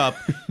showed up.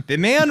 The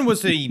man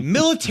was a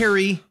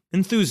military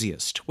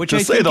enthusiast, which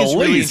I think is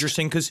really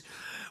interesting because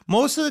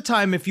most of the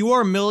time, if you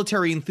are a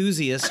military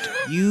enthusiast,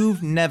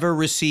 you've never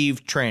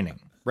received training.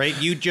 Right?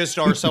 You just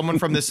are someone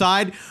from the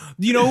side.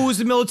 You know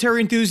who's a military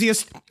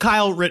enthusiast?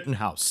 Kyle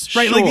Rittenhouse.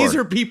 Right? Sure. Like these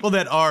are people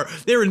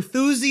they're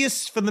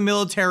enthusiasts for the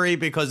military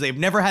because they've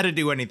never had to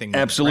do anything.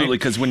 Absolutely,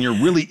 because when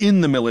you're really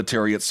in the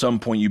military, at some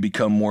point you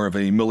become more of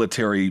a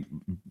military.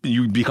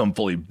 You become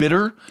fully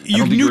bitter.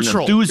 You're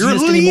neutral. You're an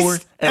enthusiast anymore.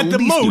 At the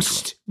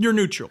most, you're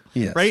neutral.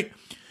 Yes. Right?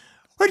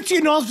 Right? You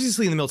know,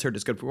 obviously in the military,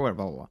 it's good for blah,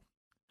 blah, blah.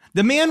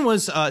 The man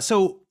was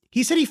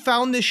he said he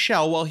found this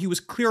shell while he was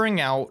clearing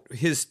out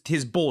his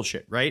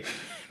bullshit, right?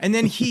 And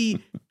then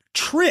he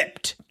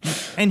tripped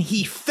and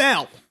he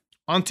fell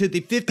onto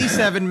the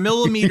 57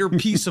 millimeter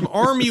piece of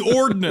Army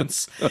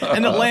ordnance,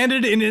 and it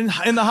landed in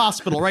the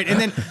hospital, right? And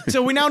then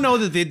so we now know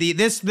that the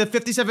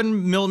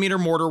 57 millimeter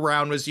mortar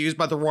round was used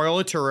by the Royal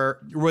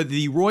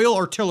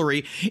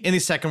Artillery in the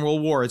Second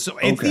World War. So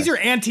these are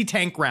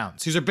anti-tank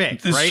rounds. These are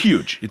big, right? It's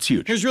huge. It's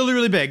huge. It's really,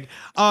 really big.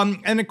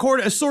 And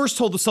a source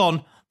told the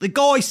Sun, the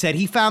guy said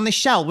he found the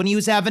shell when he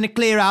was having to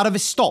clear out of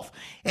his stuff.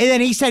 And then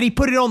he said he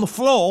put it on the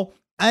floor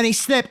and he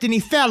slipped and he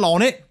fell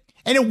on it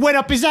and it went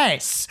up his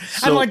ass.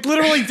 And like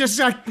literally just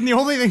like the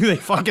only thing they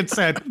fucking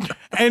said.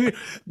 And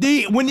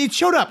when he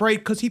showed up, right?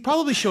 Because he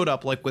probably showed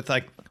up like with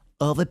like,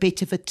 of a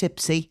bit of a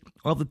tipsy,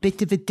 of a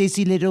bit of a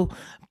dizzy little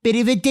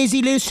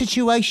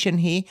situation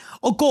here.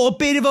 I've got a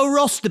bit of a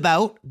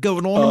roustabout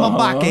going on in my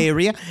back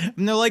area.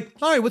 And they're like,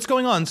 all right, what's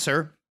going on,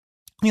 sir?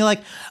 And you're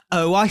like,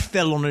 oh, I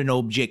fell on an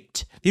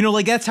object. You know,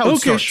 like that's how it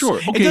starts. Sure.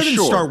 It doesn't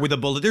start with a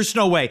bullet. There's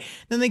no way.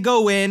 Then they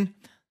go in,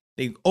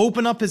 they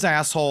open up his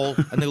asshole,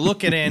 and they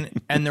look it in,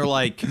 and they're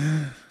like,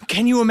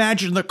 can you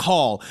imagine the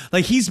call?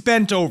 Like he's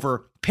bent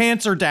over,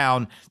 pants are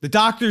down, the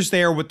doctor's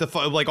there with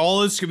like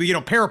all this,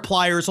 pair of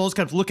pliers, all this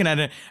kind of looking at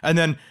it, and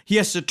then he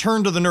has to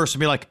turn to the nurse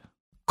and be like,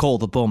 call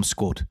the bomb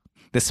squad.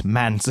 This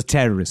man's a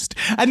terrorist.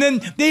 And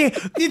then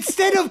this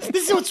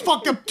is what's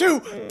fucked up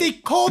too, they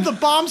called the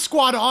bomb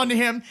squad on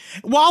him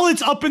while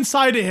it's up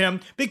inside of him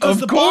because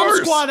the bomb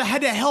squad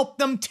had to help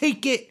them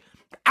take it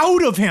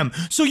out of him.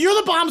 So you're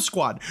the bomb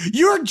squad.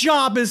 Your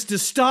job is to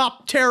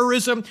stop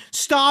terrorism,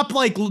 stop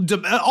like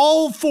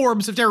all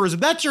forms of terrorism.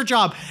 That's your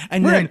job.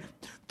 And then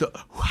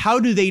how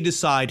do they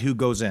decide who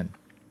goes in?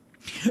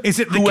 Is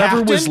it whoever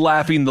captain? Was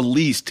laughing the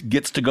least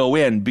gets to go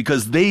in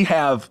because they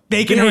have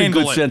can very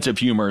handle good it. sense of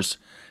humor.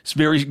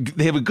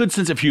 They have a good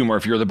sense of humor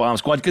if you're the bomb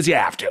squad because you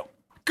have to.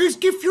 Because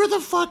if you're the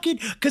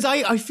fucking... Because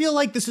I feel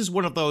like this is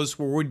one of those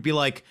where we'd be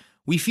like,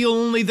 we feel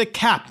only the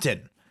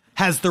captain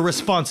has the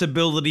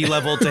responsibility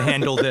level to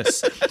handle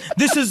this.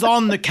 This is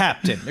on the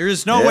captain. There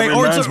is no way...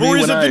 Or is it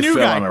the new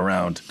guy?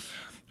 Around.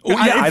 Oh,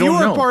 yeah, if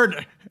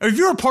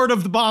you're a part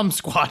of the bomb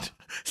squad,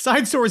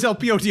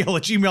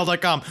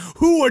 sidestorieslpodl@gmail.com,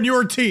 who on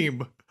your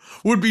team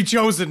would be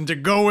chosen to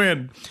go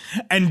in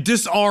and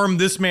disarm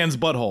this man's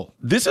butthole?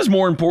 This is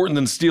more important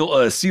than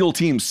SEAL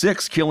Team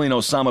 6 killing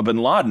Osama bin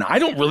Laden. I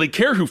don't really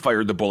care who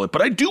fired the bullet,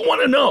 but I do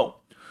want to know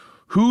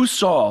who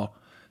saw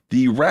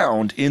the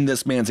round in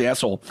this man's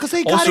asshole. Because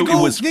they gotta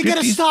they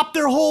gotta stop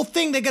their whole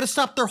thing. They gotta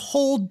stop their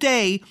whole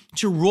day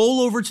to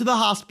roll over to the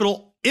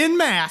hospital en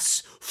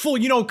masse, full,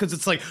 because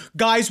it's like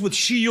guys with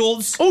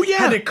shields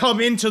had to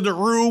come into the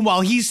room while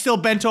he's still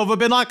bent over,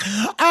 been like,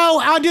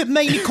 oh, I didn't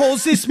mean to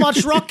cause this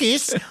much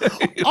ruckus.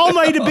 I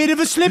made a bit of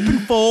a slip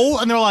and fall.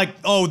 And they're like,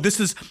 oh,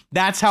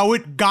 that's how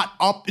it got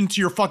up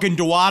into your fucking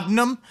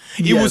duodenum?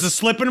 It was a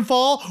slip and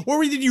fall?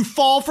 Where did you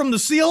fall from the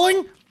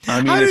ceiling? I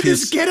mean, how did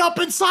this get up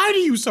inside of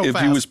you so fast?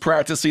 If he was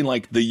practicing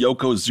like the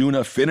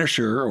Yokozuna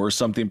finisher or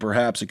something,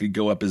 perhaps it could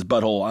go up his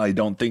butthole. I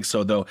don't think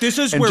so, though. This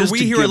is where we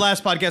here at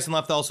Last Podcast and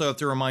Left also have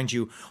to remind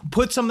you,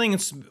 put something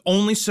that's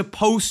only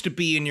supposed to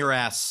be in your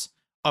ass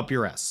up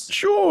your ass.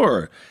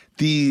 Sure.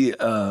 The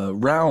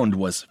round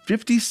was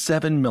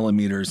 57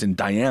 millimeters in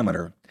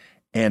diameter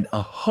and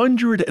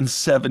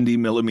 170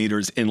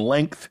 millimeters in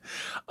length.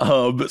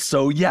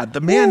 So, yeah, the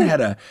man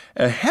had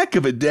a heck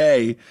of a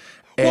day.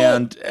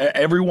 And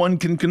everyone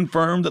can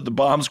confirm that the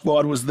bomb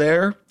squad was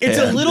there. It's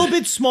a little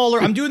bit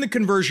smaller. I'm doing the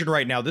conversion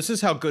right now. This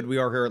is how good we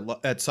are here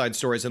at Side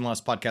Stories and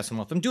Last Podcast and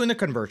Left. I'm doing the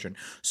conversion.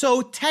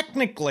 So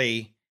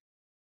technically,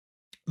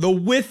 the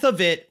width of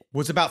it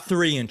was about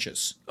 3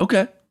 inches.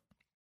 Okay.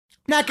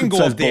 That can go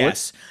up the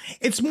ass.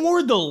 It's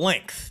more the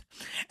length.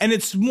 And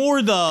it's more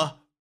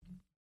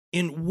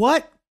in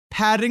what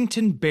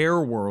Paddington Bear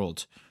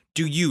world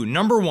do you,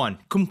 number one,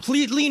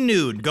 completely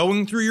nude,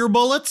 going through your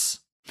bullets?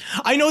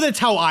 I know that's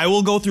how I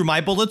will go through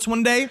my bullets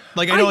one day.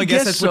 Like, I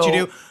guess that's what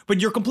you do. But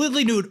you're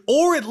completely nude,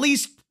 or at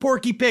least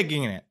Porky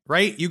Pigging it,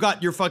 right? You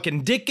got your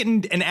fucking dick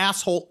and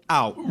asshole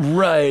out.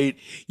 Right.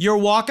 You're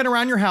walking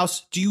around your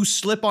house. Do you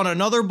slip on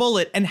another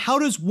bullet? And how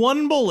does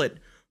one bullet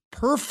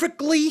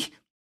perfectly,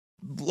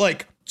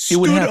 like, it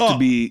would have up to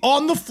be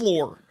on the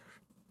floor?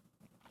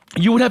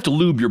 You would have to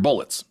lube your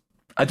bullets.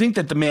 I think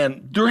that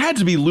there had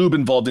to be lube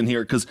involved in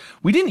here because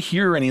we didn't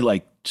hear any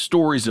like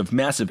stories of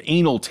massive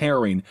anal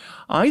tearing.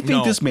 I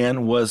think this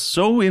man was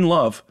so in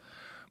love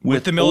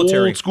with the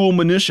military, old school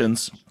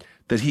munitions,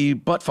 that he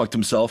butt fucked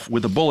himself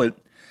with a bullet.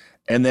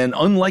 And then,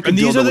 unlike a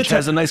dildo, which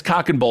has a nice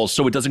cock and balls,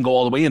 so it doesn't go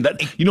all the way in. That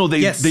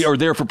they are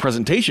there for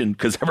presentation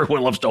because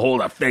everyone loves to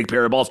hold a fake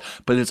pair of balls,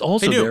 but it's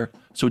also there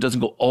so it doesn't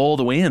go all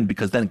the way in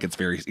because then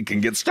it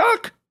can get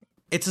stuck.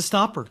 It's a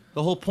stopper.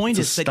 The whole point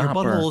is that your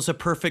butthole is a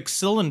perfect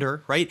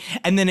cylinder, right?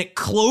 And then it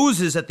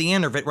closes at the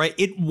end of it, right?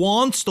 It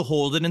wants to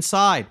hold it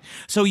inside.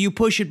 So you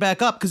push it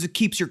back up because it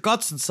keeps your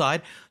guts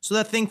inside. So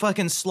that thing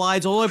fucking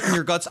slides all the way from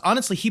your guts.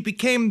 Honestly, he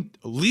became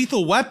a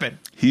lethal weapon.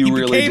 He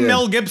really became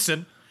Mel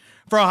Gibson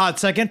for a hot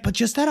second. But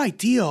just that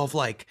idea of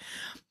like,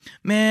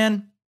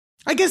 man,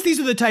 I guess these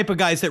are the type of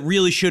guys that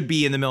really should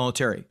be in the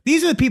military.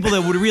 These are the people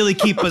that would really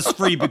keep us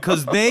free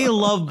because they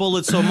love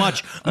bullets so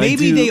much.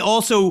 Maybe they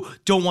also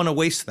don't want to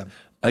waste them.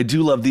 I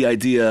do love the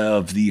idea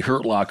of the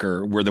Hurt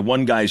Locker where the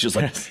one guy is just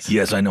like,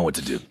 yes, I know what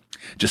to do.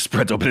 Just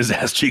spreads open his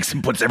ass cheeks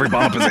and puts every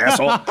bomb up his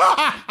asshole.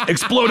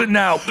 Explode it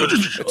now.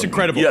 It's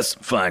incredible. Yes,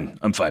 fine.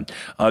 I'm fine.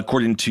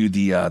 According to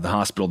the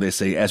hospital, they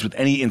say, as with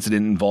any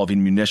incident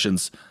involving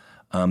munitions,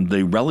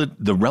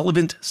 the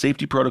relevant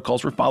safety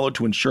protocols were followed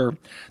to ensure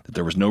that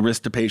there was no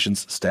risk to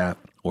patients, staff,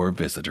 or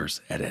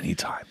visitors at any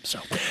time. So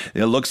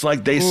it looks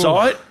like they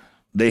saw it,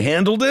 they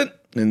handled it,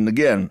 and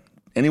again,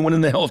 anyone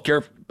in the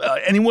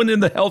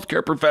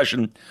healthcare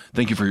profession,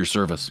 thank you for your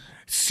service.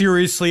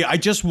 Seriously, I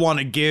just want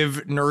to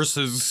give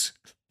nurses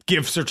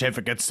gift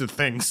certificates to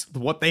things,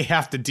 what they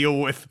have to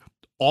deal with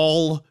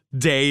all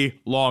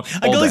day long.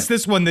 At least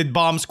this one, the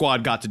bomb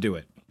squad got to do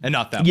it. And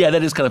not that. Yeah,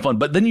 that is kind of fun.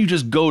 But then you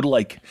just go to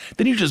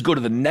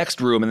the next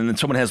room, and then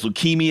someone has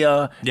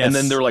leukemia, and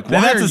then they're like,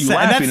 "Why are you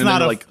laughing?" And then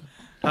they're like,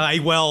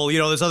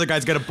 this other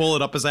guy's got a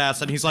bullet up his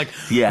ass, and he's like,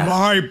 "Yeah,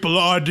 my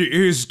blood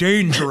is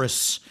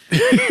dangerous."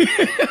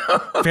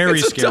 Very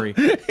scary.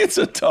 It's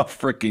a tough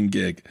freaking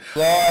gig.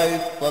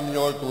 Rise from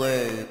your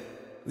grave.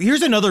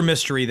 Here's another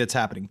mystery that's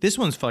happening. This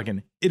one's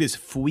it is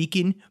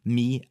freaking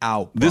me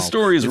out, bro. This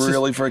story is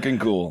really freaking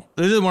cool.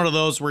 This is one of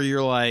those where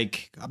you're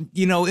like,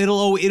 it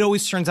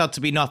always turns out to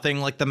be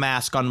nothing, like the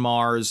mask on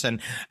Mars. And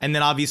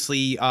then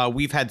obviously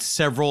we've had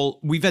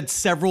several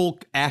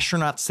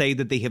astronauts say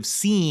that they have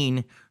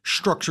seen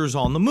structures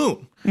on the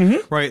moon,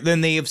 right?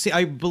 Then they have seen,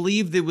 I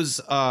believe there was,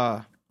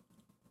 not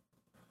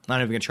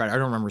even gonna try it. I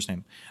don't remember his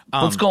name.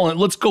 Let's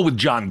go with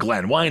John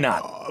Glenn. Why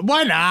not?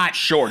 Why not?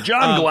 Sure.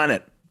 John Glenn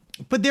it.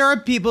 But there are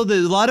people a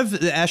lot of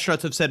the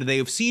astronauts have said they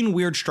have seen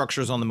weird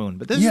structures on the moon.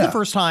 But this is the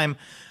first time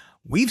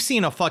we've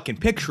seen a fucking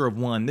picture of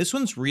one. This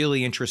one's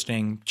really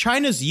interesting.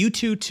 China's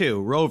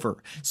Yutu-2 rover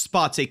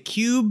spots a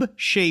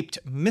cube-shaped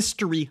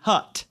mystery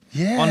hut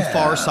on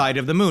far side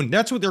of the moon.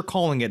 That's what they're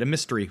calling it, a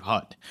mystery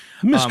hut.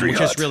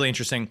 Which is really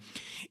interesting.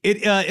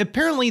 It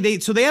apparently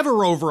they have a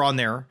rover on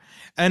there.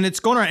 And it's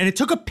going around, and it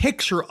took a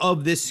picture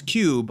of this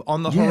cube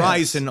on the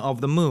horizon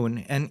of the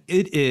moon, and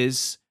it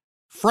is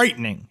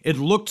frightening. It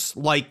looks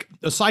like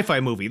a sci-fi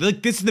movie.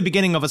 Like this is the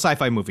beginning of a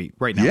sci-fi movie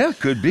right now. Yeah,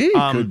 could be.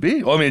 Could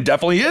be. Well, I mean, it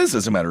definitely is,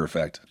 as a matter of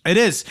fact. It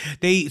is.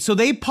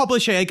 They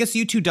publish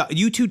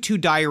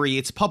U2 Diary.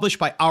 It's published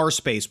by Our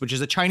Space, which is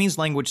a Chinese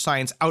language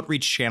science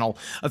outreach channel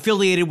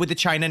affiliated with the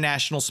China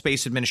National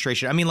Space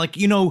Administration. I mean, like,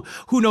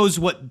 who knows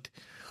what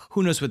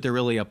they're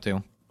really up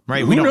to.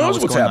 Right, we don't know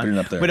what's happening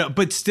up there.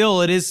 But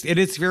still, it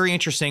is very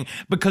interesting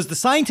because the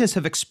scientists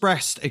have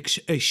expressed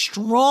a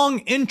strong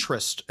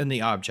interest in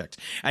the object,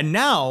 and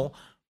now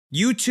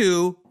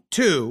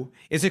U2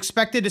 is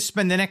expected to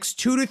spend the next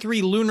 2 to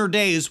 3 lunar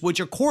days, which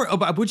apparently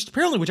I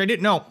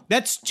didn't know,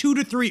 that's 2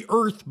 to 3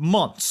 Earth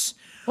months.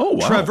 Oh,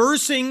 wow.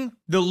 Traversing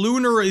the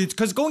lunar,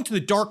 because going to the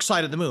dark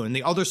side of the moon,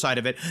 the other side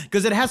of it,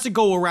 because it has to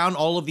go around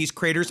all of these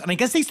craters. And I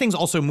guess these things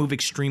also move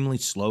extremely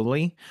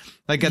slowly.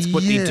 Like that's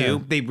what they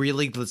do. They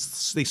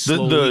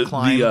slowly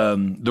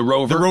climb. The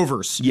rover? The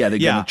rovers. Yeah, they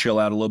gotta chill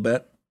out a little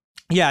bit.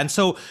 Yeah, and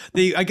so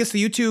I guess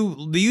the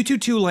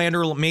U2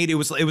 lander it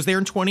was there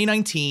in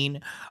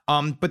 2019.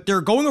 But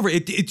they're going over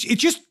it. It's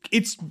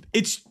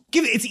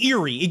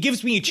eerie. It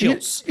gives me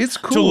chills. It's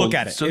cool to look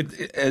at it. So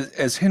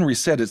as Henry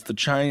said, it's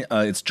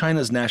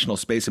China's National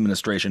Space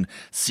Administration,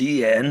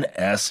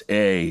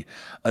 CNSA.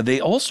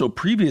 They also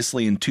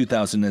previously in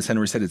 2000, as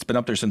Henry said, it's been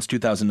up there since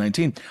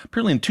 2019.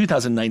 Apparently in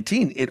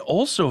 2019, it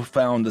also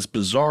found this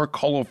bizarre,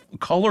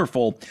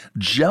 colorful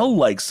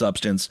gel-like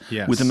substance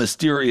with a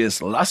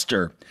mysterious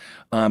luster.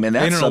 And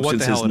that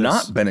substance has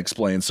not been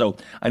explained. So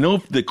I know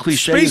the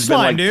cliche Space has been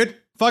slime, dude.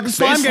 Fucking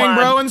slime gang,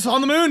 bro, and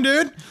on the moon,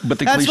 dude. But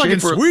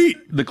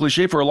the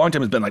cliche for a long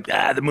time has been like,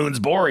 the moon's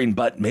boring.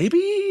 But maybe,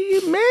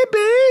 it's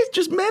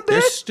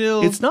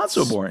not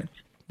so boring.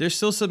 there's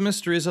still some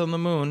mysteries on the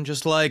moon,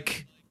 just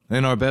like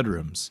in our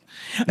bedrooms.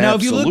 Now,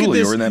 if you Absolutely, look at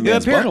this, or in that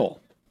man's butthole.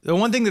 The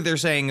one thing that they're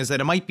saying is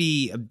that it might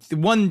be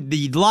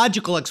the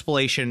logical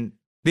explanation.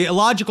 The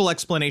illogical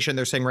explanation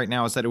they're saying right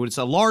now is that it was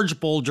a large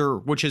boulder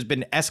which has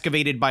been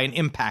excavated by an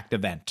impact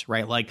event,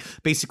 right? Like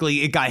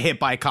basically it got hit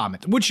by a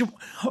comet, which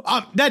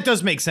that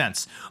does make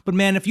sense. But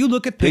man, if you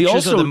look at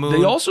pictures of the moon,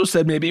 they also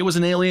said maybe it was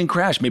an alien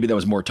crash. Maybe that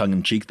was more tongue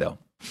in cheek though.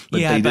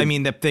 But I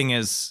mean, the thing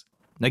is,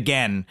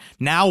 again,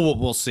 now what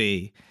we'll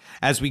see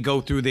as we go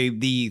through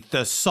the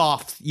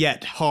soft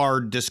yet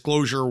hard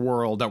disclosure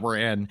world that we're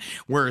in,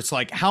 where it's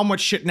like how much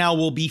shit now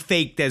will be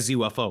faked as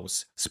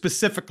UFOs,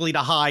 specifically to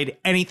hide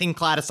anything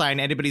classifying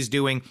anybody's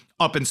doing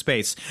up in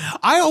space.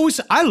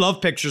 I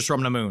love pictures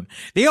from the moon.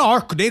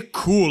 They're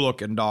cool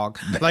looking, dog.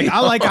 Like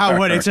I like how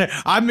what it's.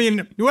 I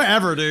mean,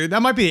 whatever, dude.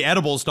 That might be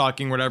edible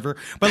stalking, whatever.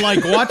 But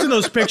like watching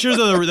those pictures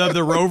of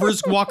the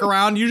rovers walk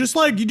around, you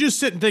just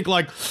sit and think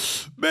like,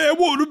 man,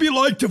 what would it be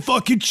like to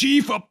fucking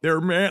chief up there,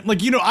 man?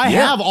 Like I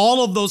have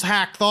all of those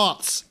hack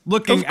thoughts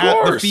looking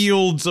at the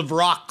fields of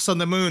rocks on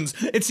the moons.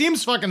 It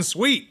seems fucking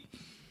sweet.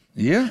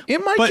 Yeah, it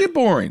might get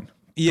boring.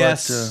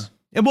 Yes.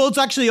 Well, it's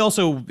actually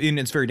also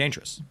it's very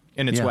dangerous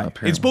in its way.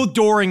 Apparently. It's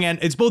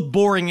both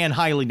boring and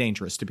highly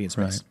dangerous to be in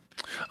space.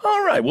 Right.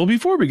 All right. Well,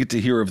 before we get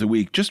to Hero of the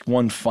Week, just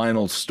one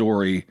final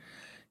story.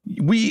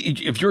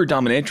 If you're a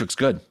dominatrix,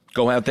 good.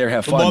 Go out there,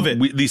 have fun. Love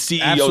it. These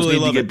CEOs Absolutely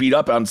need to get beat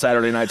up on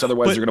Saturday nights,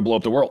 otherwise they're going to blow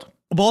up the world.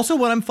 But also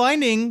what I'm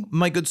finding,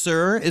 my good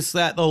sir, is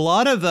that a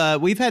lot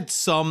of, we've had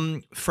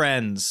some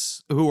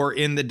friends who are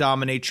in the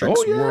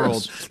dominatrix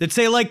world that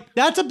say like,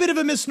 that's a bit of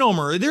a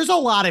misnomer. There's a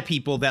lot of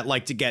people that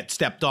like to get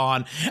stepped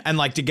on and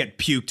like to get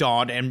puked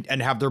on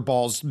and have their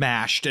balls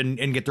mashed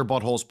and get their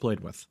buttholes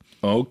played with.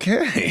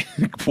 Okay.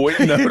 Point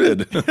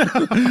noted.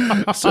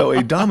 So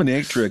a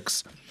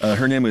dominatrix,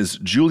 her name is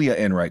Julia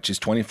Enright. She's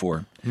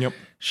 24. Yep.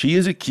 She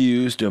is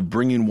accused of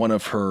bringing one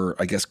of her,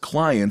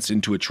 clients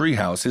into a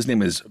treehouse. His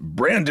name is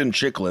Brandon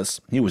Chickless.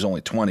 He was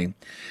only 20.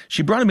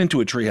 She brought him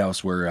into a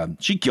treehouse where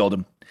she killed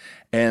him.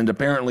 And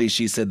apparently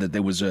she said that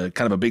there was a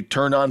kind of a big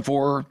turn on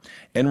for her.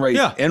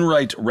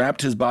 Enright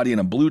wrapped his body in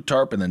a blue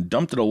tarp and then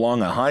dumped it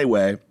along a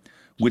highway,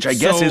 which I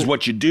guess is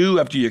what you do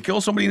after you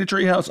kill somebody in a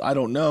treehouse. I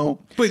don't know.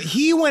 But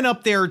he went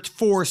up there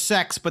for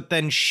sex, but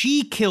then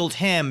she killed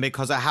him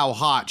because of how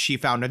hot she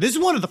found her. This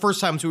is one of the first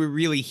times we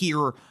really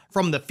hear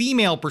from the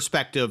female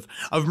perspective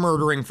of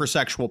murdering for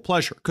sexual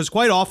pleasure. Because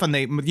quite often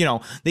they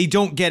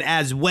don't get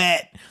as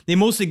wet. They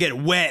mostly get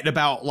wet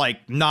about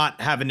like not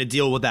having to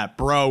deal with that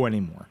bro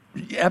anymore.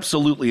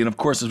 Absolutely. And of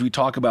course, as we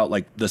talk about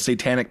like the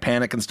satanic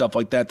panic and stuff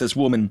like that, this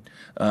woman,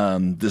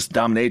 this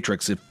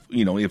dominatrix,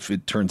 if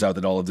it turns out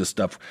that all of this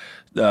stuff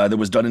that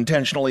was done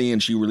intentionally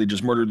and she really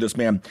just murdered this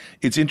man,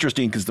 it's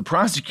interesting because the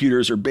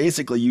prosecutors are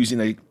basically using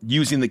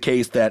the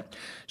case that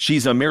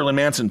she's a Marilyn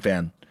Manson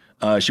fan.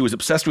 She was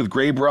obsessed with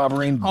grave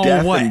robbery,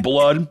 death, and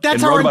blood.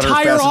 That's our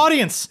entire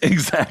audience.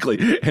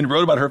 Exactly. And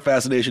wrote about her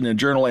fascination in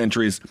journal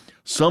entries,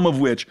 some of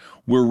which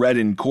were read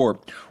in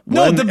court.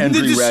 The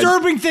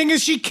disturbing thing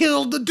is she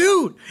killed the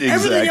dude. Exactly.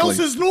 Everything else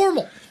is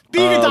normal.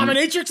 Being a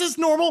dominatrix is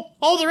normal.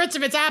 All the rest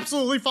of it's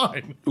absolutely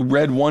fine.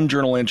 Read one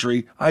journal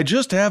entry. I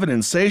just have an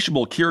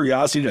insatiable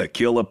curiosity to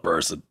kill a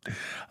person.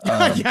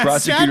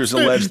 Prosecutors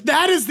alleged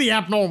that is the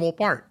abnormal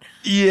part.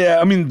 Yeah,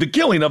 I mean, the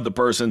killing of the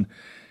person.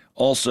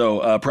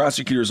 Also,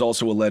 prosecutors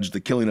also alleged the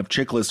killing of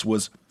Chickless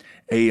was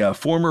a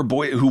former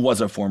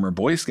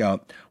Boy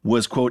Scout,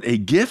 was, quote, a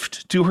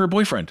gift to her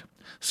boyfriend.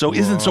 So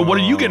what are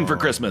you getting for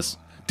Christmas?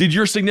 Did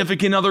your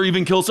significant other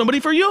even kill somebody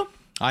for you?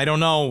 I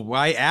don't know.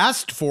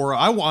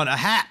 I want a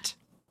hat.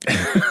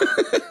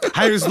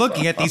 I was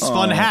looking at these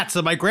fun hats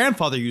that my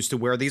grandfather used to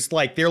wear.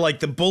 They're like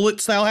the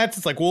bullet style hats.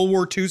 It's like World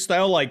War II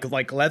style,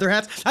 like leather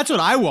hats. That's what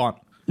I want.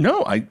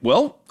 No,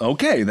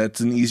 okay, that's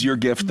an easier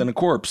gift than a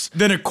corpse.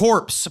 But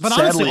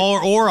sadly,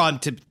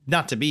 honestly,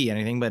 not to be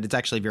anything, but it's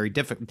actually very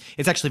difficult.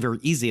 It's actually very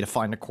easy to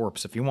find a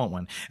corpse if you want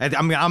one. I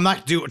mean, I'm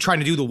not trying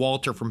to do the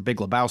Walter from Big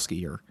Lebowski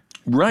here.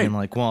 Right. I'm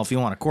like, well, if you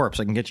want a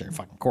corpse, I can get you a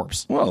fucking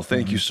corpse. Well,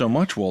 thank you so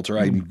much, Walter.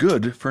 I'm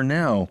good for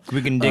now.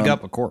 We can dig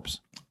up a corpse.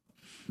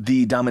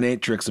 The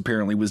dominatrix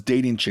apparently was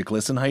dating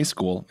Chickless in high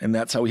school, and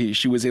that's how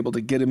she was able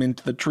to get him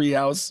into the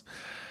treehouse.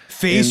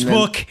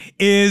 Facebook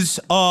is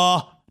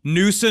a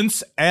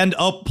nuisance and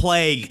a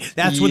plague.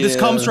 That's what this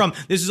comes from.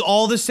 This is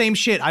all the same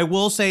shit. I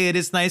will say it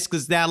is nice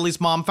because Natalie's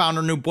mom found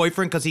her new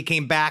boyfriend because he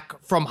came back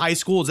from high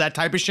school. Is that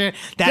type of shit?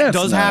 That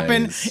does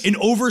happen. In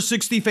over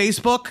 60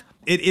 Facebook,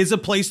 it is a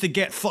place to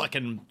get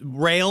fucking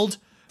railed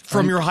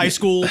from your high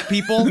school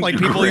people, like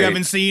people you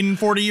haven't seen in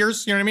 40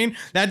 years. You know what I mean?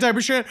 That type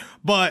of shit.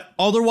 But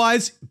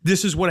otherwise,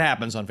 this is what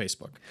happens on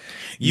Facebook.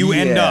 You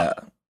end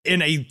up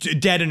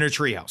dead in a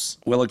treehouse.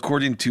 Well,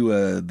 according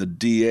to the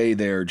DA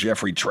there,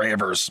 Jeffrey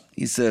Travers,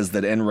 he says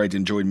that Enright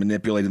enjoyed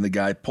manipulating the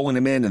guy, pulling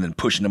him in and then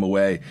pushing him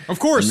away. Of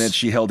course. And that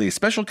she held a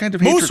special kind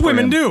of hatred Most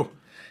women do.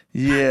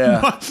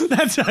 Yeah.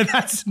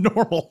 That's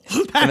normal.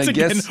 That's,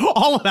 again,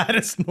 all of that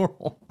is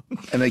normal.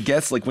 And I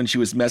guess like when she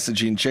was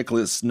messaging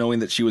Chickless, knowing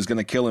that she was going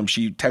to kill him,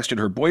 she texted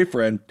her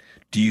boyfriend,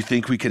 "Do you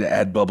think we could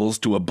add Bubbles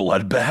to a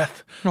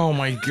bloodbath?" Oh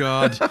my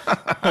God.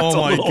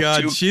 Oh my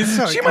God. She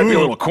might be a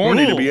little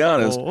corny, to be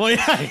honest. Oh,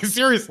 yeah,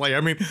 seriously.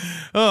 I mean,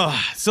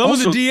 some of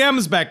the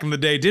DMs back in the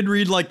day did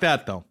read like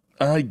that, though.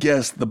 I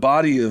guess the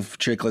body of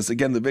Chickless,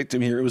 again, the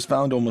victim here, it was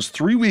found almost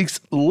 3 weeks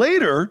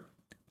later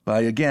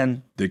by,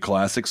 again, the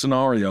classic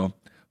scenario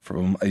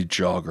from a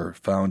jogger,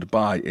 found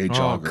by a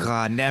jogger. Oh,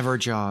 God, never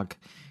jog.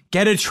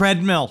 Get a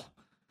treadmill.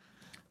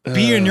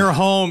 Be in your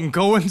home.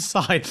 Go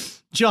inside.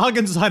 Jog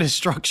inside a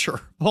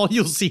structure. All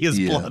you'll see is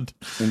blood.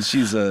 And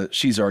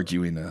she's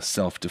arguing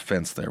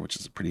self-defense there, which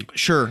is a pretty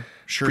sure.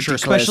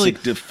 Especially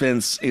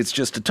defense. It's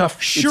just a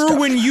tough. Sure,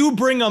 when you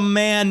bring a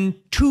man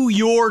to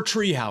your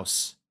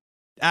treehouse,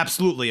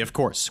 absolutely, of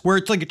course. Where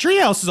it's like a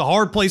treehouse is a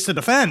hard place to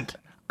defend.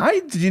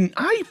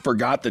 I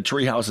forgot that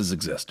treehouses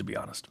exist. To be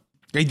honest,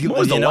 when You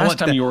was the know last what?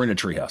 time you were in a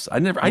treehouse? I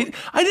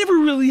never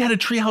really had a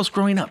treehouse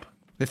growing up.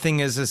 The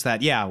thing is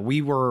that, yeah,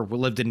 we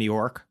lived in New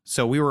York,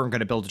 so we weren't going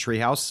to build a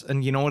treehouse.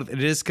 And you know what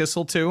it is,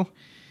 Kissel, too?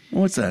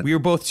 What's that? We were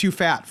both too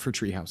fat for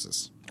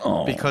treehouses.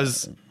 Oh.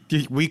 Because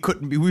we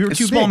couldn't, we were It's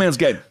too a small big. man's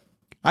game.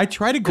 I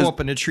try to go up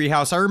in a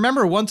treehouse. I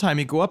remember one time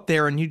you go up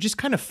there and you just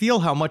kind of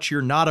feel how much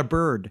you're not a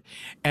bird,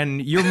 and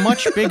you're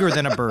much bigger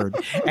than a bird,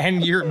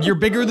 and you're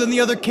bigger than the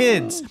other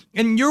kids,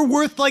 and you're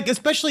worth, like,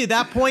 especially at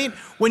that point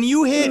when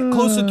you hit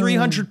close to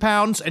 300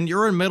 pounds and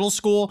you're in middle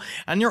school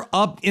and you're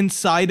up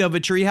inside of a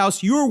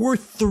treehouse, you're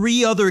worth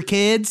 3 other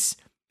kids.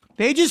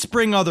 They just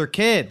bring other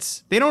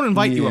kids. They don't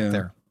invite you up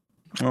there.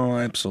 Oh,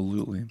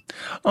 absolutely.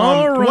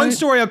 All right. One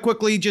story I'll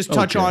quickly just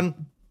touch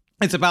on.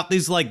 It's about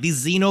these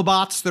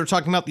xenobots. They're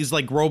talking about these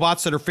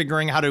robots that are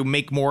figuring out how to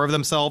make more of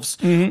themselves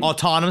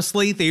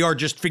autonomously. They are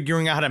just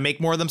figuring out how to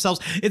make more of themselves.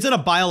 It's in a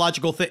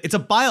biological thing. It's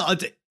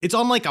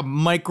on like a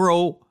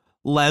micro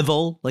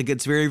level, like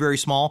it's very, very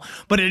small,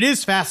 but it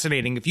is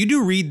fascinating. If you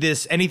do read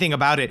anything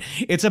about it,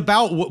 it's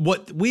about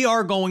what we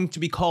are going to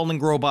be calling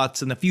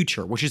robots in the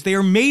future, which is they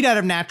are made out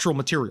of natural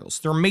materials.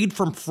 They're made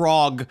from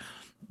frog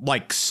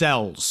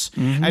cells.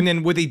 And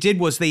then what they did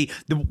was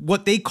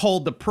what they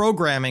called the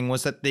programming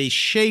was that they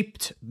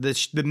shaped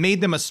this, they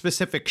made them a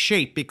specific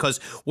shape, because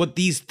what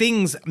these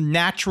things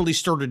naturally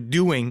started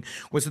doing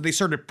was that they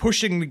started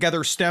pushing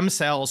together stem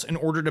cells in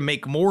order to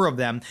make more of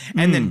them,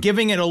 and then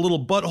giving it a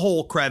little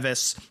butthole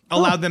crevice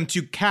allowed them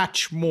to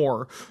catch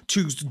more,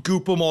 to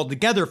goop them all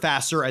together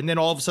faster, and then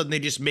all of a sudden they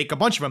just make a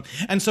bunch of them.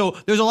 And so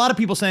there's a lot of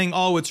people saying,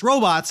 oh, it's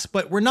robots,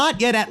 but we're not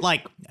yet at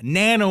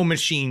nano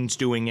machines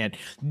doing it.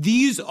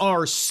 These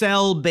are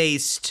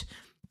cell-based,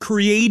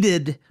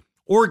 created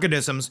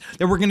organisms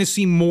that we're going to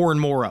see more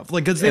and more of.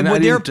 When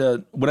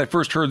I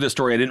first heard this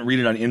story, I didn't read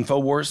it on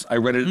InfoWars. I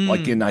read it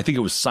I think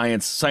it was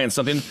Science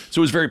something. So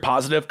it was very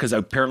positive, because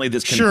apparently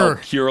this can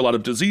help cure a lot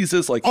of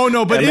diseases like but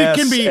MS, it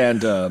can be.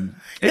 And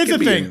it's a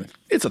thing.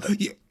 It's a thing.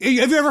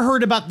 Have you ever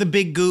heard about the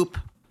big goop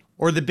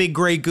or the big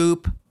gray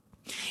goop?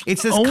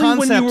 It's this Only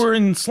concept. when you were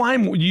in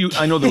slime,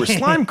 I know there was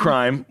slime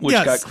crime, which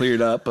got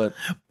cleared up, but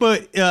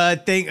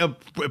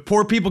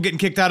poor people getting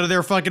kicked out of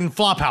their fucking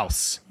flop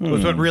house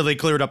was what really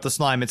cleared up the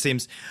slime, it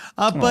seems.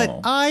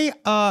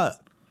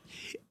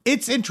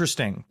 It's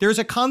interesting. There's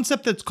a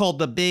concept that's called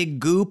the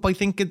big goop, I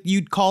think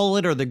you'd call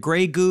it, or the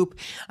gray goop.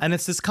 And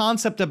it's this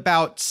concept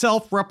about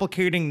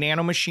self-replicating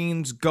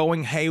nanomachines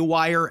going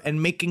haywire and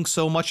making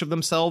so much of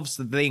themselves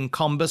that they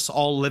encompass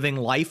all living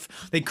life.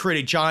 They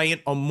create a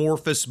giant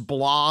amorphous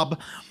blob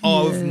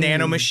of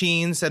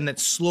nanomachines, and that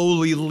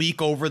slowly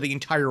leak over the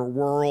entire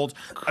world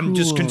and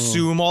just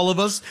consume all of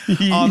us.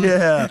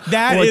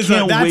 That's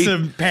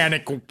a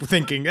panic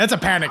thinking. That's a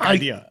panic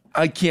idea.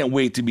 I can't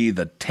wait to be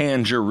the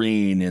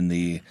tangerine in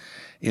the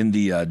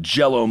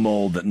Jello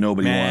mold that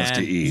nobody wants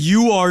to eat.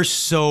 You are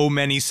so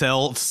many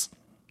cells.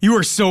 You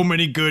are so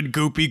many good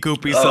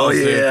goopy cells. Oh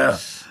yeah,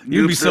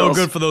 you'd be so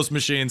good for those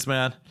machines,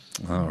 man.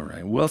 All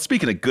right. Well,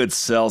 speaking of good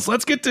cells,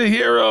 let's get to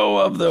Hero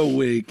of the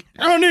Week.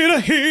 I need a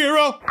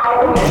hero.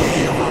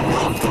 Hero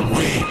of the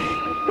Week.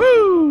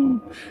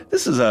 Woo!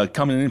 This is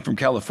coming in from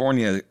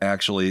California,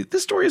 actually.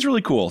 This story is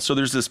really cool. So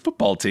there's this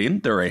football team.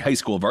 They're a high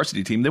school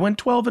varsity team. They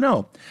went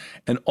 12-0,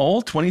 and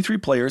all 23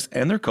 players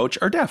and their coach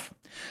are deaf.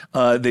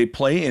 They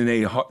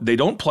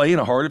don't play in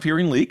a hard of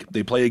hearing league.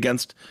 They play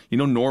against,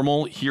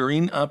 normal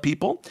hearing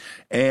people,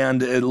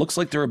 and it looks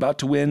like they're about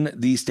to win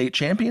the state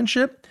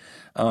championship.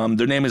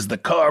 Their name is the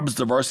Cubs,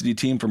 the varsity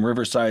team from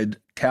Riverside,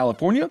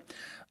 California.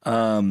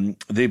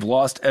 They've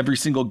lost every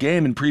single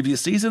game in previous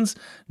seasons.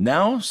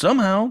 Now,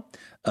 somehow,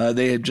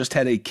 they have just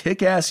had a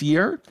kick-ass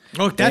year.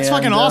 Oh, that's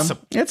fucking awesome.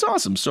 It's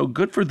awesome. So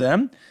good for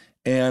them.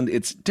 And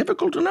it's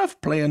difficult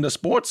enough playing the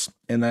sports.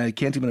 And I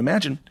can't even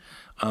imagine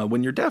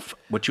when you're deaf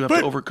what you have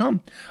to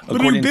overcome.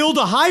 But you build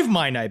a hive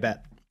mind, I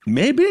bet.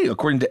 Maybe.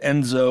 According to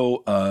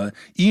Enzo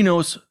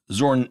Enos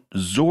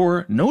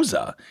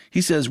Zornoza,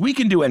 he says, we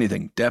can do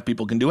anything. Deaf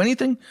people can do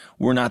anything.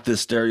 We're not this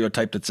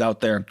stereotype that's out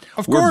there.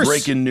 Of We're course.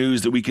 breaking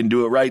news that we can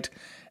do it right.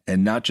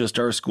 And not just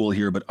our school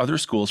here, but other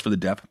schools for the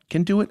deaf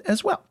can do it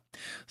as well.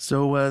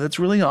 So that's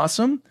really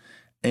awesome.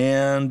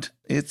 And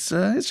it's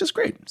just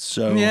great.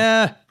 So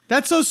Yeah.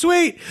 That's so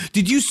sweet.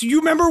 Did you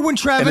remember when and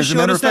Travis as a showed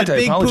matter us of fact, that I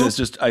big apologize.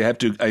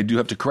 poop? I do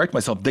have to correct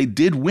myself. They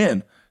did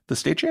win the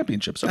state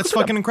championship. So That's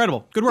fucking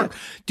incredible. Good work.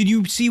 Did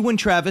you see when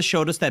Travis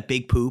showed us that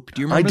big poop?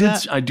 Do you remember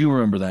that? I do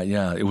remember that.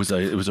 Yeah, it was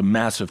a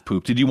massive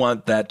poop. Did you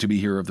want that to be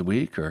hero of the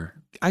week or?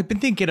 I've been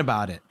thinking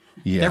about it.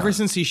 Yeah. Ever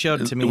since he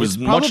showed it to me. It was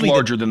It's much probably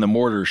larger than the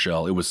mortar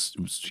shell. It was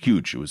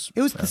huge. It was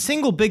the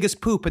single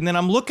biggest poop. And then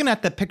I'm looking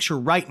at the picture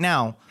right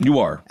now. You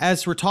are.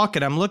 As we're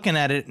talking, I'm looking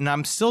at it and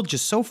I'm still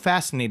just so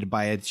fascinated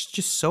by it. It's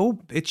just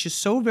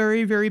so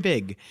very, very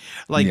big.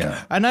 Like,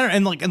 Yeah. and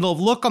the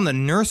look on the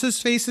nurses'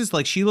 faces,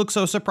 like she looks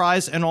so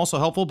surprised and also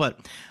helpful. But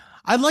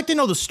I'd like to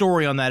know the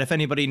story on that if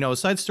anybody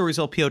knows.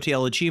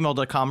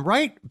 SideStoriesLPOTL@gmail.com.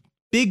 Right?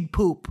 Big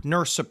poop,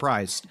 nurse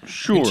surprised.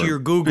 Sure. Into your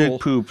Google.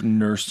 Big poop,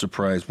 nurse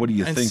surprise. What are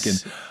you thinking?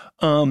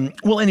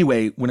 Well,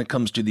 anyway, when it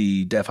comes to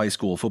the deaf high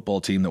school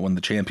football team that won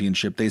the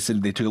championship, they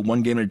said they took it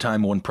one game at a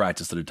time, one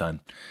practice at a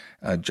time.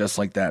 Just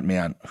like that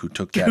man who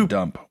took that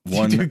dump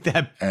one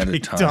at a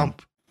time.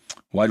 Dump.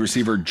 Wide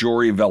receiver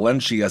Jory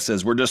Valencia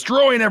says, "We're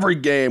destroying every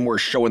game. We're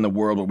showing the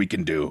world what we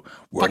can do.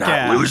 We're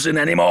not losing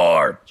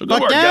anymore." So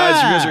good work,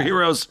 guys. You guys are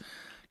heroes.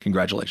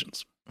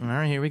 Congratulations. All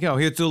right, here we go.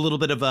 Here's a little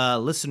bit of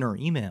listener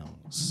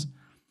emails.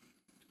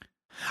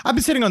 I've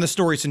been sitting on this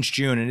story since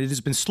June, and it has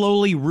been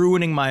slowly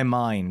ruining my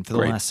mind for the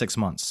last 6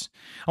 months.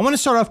 I want to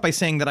start off by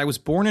saying that I was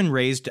born and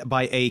raised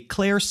by a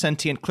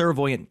clairsentient,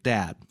 clairvoyant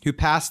dad who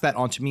passed that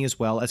on to me as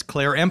well as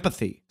clair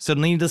empathy. So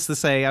needless to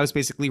say, I was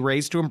basically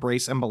raised to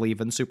embrace and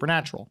believe in the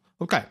supernatural.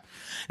 Okay,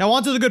 now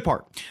on to the good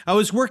part. I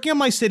was working on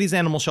my city's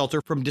animal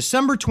shelter from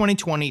December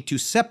 2020 to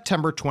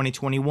September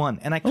 2021,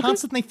 and I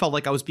constantly felt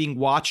like I was being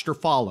watched or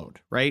followed,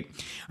 right?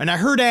 And I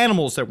heard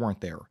animals that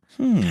weren't there.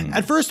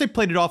 At first, I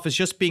played it off as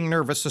just being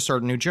nervous to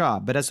start a new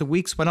job, but as the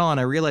weeks went on,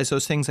 I realized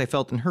those things I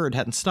felt and heard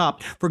hadn't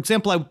stopped. For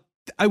example,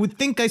 I would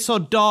think I saw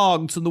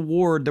dogs in the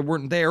ward that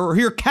weren't there, or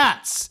hear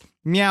cats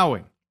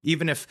meowing,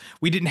 even if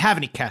we didn't have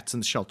any cats in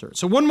the shelter.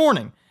 So one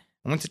morning,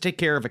 I went to take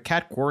care of a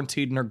cat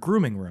quarantined in our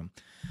grooming room.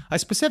 I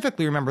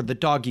specifically remember the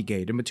doggy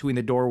gate in between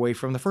the doorway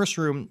from the first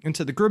room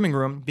into the grooming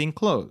room being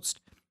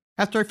closed.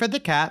 After I fed the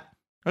cat,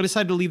 I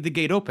decided to leave the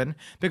gate open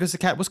because the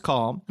cat was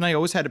calm, and I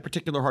always had a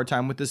particular hard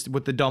time with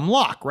the dumb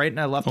lock, right? And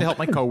I left to help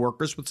my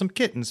coworkers with some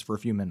kittens for a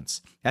few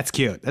minutes. That's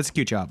cute. That's a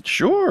cute job.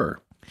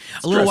 Sure.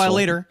 A little while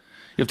later,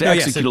 you have to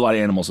execute a lot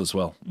of animals as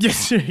well.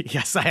 Yes,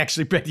 yes, I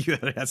actually bet you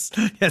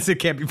that. Yes, it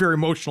can be very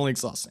emotionally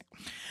exhausting.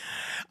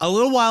 A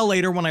little while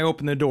later, when I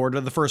opened the door to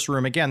the first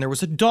room again, there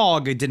was a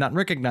dog I did not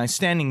recognize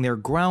standing there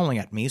growling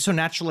at me. So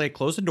naturally, I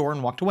closed the door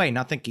and walked away,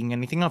 not thinking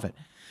anything of it.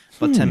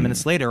 But 10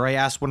 minutes later, I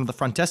asked one of the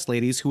front desk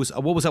ladies what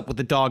was up with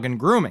the dog and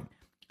grooming.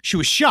 She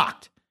was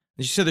shocked.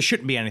 And she said there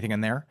shouldn't be anything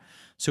in there.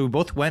 So we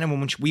both went, and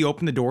when we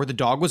opened the door, the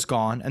dog was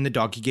gone, and the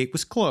doggy gate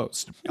was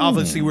closed.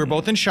 Obviously, we were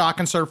both in shock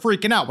and started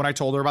freaking out when I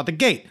told her about the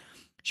gate.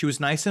 She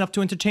was nice enough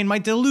to entertain my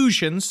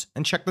delusions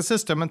and check the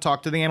system and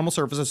talk to the animal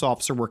services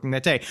officer working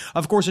that day.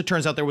 Of course, it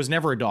turns out there was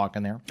never a dog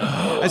in there.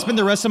 I spent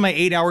the rest of my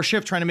 8-hour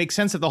shift trying to make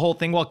sense of the whole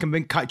thing while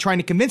trying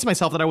to convince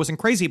myself that I wasn't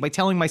crazy by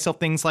telling myself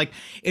things like,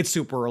 it's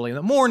super early in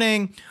the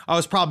morning. I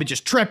was probably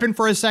just tripping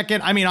for a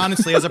second. I mean,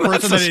 honestly, as a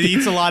person that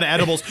eats a lot of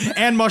edibles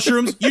and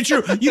mushrooms,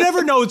 you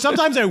never know.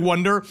 Sometimes I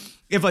wonder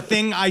if a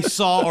thing I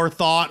saw or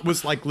thought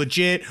was like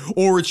legit,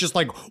 or it's just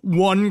like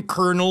one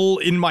kernel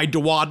in my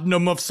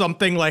duodenum of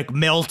something like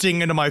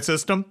melting into my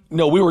system.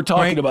 No, we were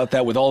talking about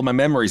that with all of my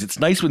memories. It's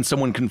nice when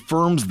someone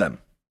confirms them.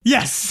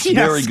 Yes,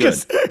 Very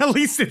good. At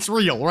least it's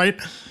real, right?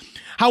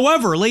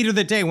 However, later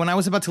that day, when I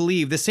was about to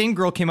leave, the same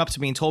girl came up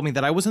to me and told me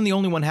that I wasn't the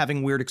only one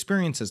having weird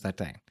experiences that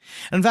day.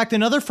 In fact,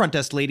 another front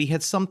desk lady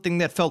had something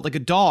that felt like a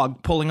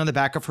dog pulling on the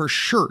back of her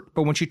shirt,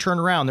 but when she turned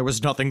around, there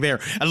was nothing there.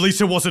 At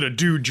least it wasn't a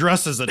dude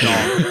dressed as a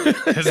dog,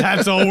 because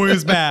that's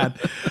always bad.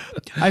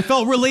 I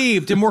felt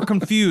relieved and more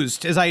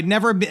confused, as I had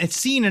never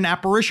seen an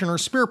apparition or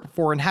spirit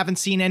before and haven't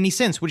seen any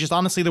since, which is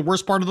honestly the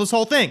worst part of this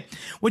whole thing,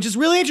 which is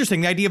really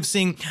interesting. The idea of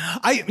seeing,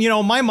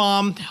 my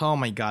mom, oh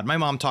my God, my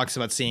mom talks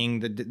about seeing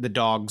the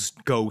dog's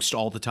ghost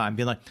all the time,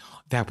 being like,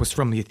 that was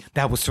from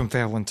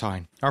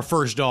Valentine, our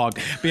first dog,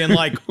 being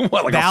like,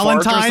 what, like Valentine,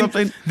 a fart or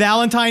something?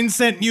 Valentine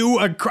sent you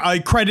a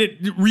credit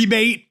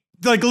rebate,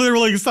 like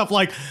literally stuff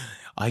like,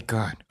 I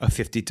got a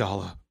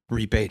 $50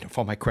 rebate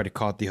for my credit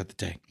card the other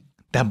day.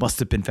 That must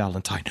have been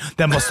Valentine.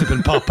 That must have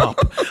been pop-up.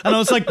 And I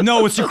was like,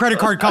 no, it's your credit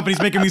card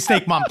company's making a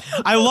mistake, Mom.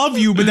 I love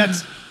you, but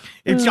that's...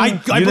 I never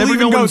believe know in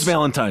when ghosts. it's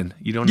Valentine.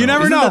 You don't know. You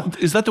never know.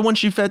 Is that the one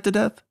she fed to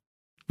death?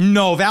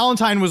 No,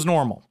 Valentine was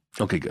normal.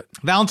 Okay, good.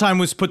 Valentine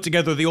was put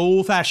together the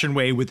old-fashioned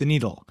way with the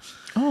needle.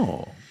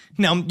 Oh.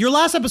 Now, your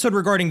last episode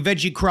regarding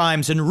veggie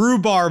crimes and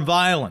rhubarb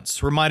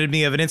violence reminded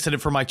me of an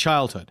incident from my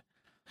childhood.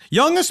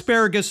 Young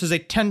asparagus is a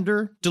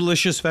tender,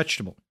 delicious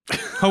vegetable.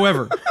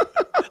 However,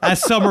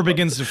 as summer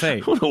begins to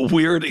fade. What a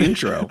weird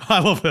intro. I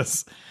love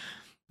this.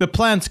 The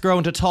plants grow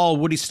into tall,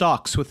 woody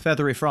stalks with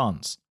feathery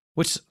fronds,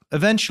 which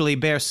eventually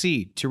bear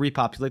seed to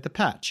repopulate the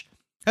patch.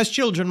 As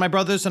children, my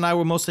brothers and I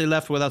were mostly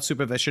left without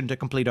supervision to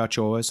complete our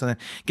chores and then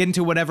get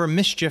into whatever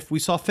mischief we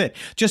saw fit.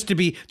 Just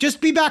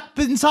be back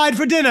inside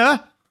for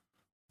dinner.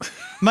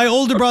 My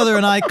older brother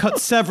and I cut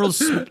several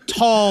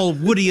tall,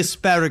 woody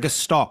asparagus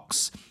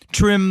stalks,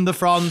 trimmed the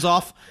fronds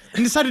off,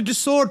 and decided to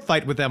sword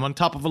fight with them on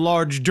top of a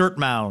large dirt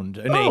mound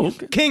in a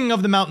king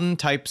of the mountain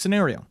type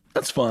scenario.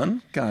 That's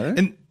fun. Got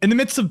it. In the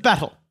midst of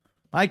battle,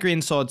 my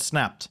green sword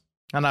snapped,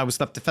 and I was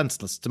left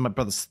defenseless to my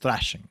brother's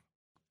thrashing.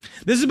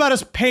 This is about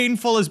as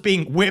painful as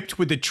being whipped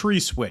with a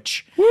tree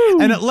switch. Woo.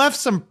 And it left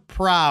some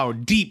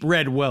proud, deep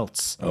red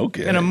welts.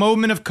 Okay. In a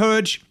moment of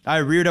courage, I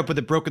reared up with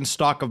the broken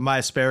stalk of my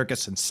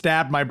asparagus and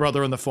stabbed my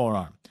brother in the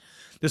forearm.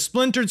 The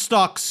splintered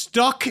stalk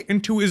stuck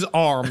into his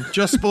arm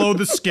just below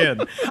the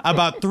skin,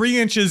 about 3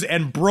 inches,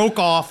 and broke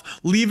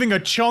off, leaving a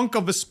chunk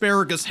of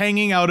asparagus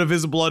hanging out of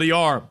his bloody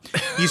arm.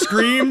 He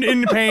screamed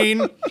in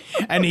pain,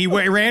 and he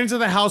ran into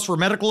the house for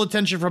medical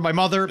attention from my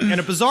mother. And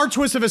a bizarre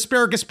twist of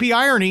asparagus pea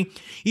irony,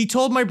 he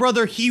told my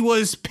brother he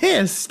was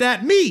pissed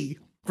at me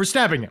for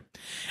stabbing him.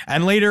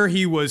 And later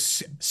he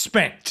was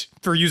spanked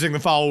for using the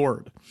foul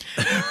word.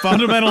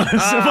 Fundamental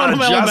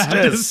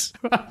justice.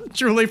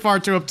 Truly far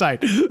too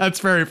uptight. That's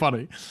very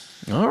funny.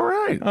 All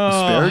right.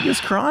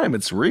 Asparagus crime.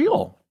 It's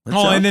real. It's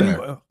and then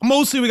there.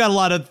 Mostly we got a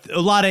lot of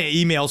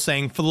emails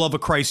saying, for the love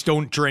of Christ,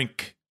 don't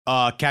drink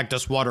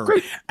cactus water.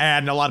 Great.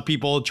 And a lot of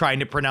people trying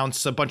to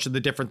pronounce a bunch of the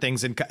different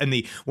things.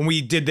 When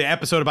we did the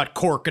episode about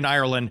Cork in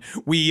Ireland,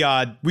 we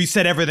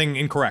said everything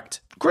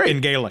incorrect. Great.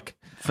 In Gaelic.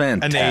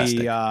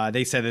 Fantastic. And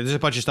they said that there's a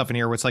bunch of stuff in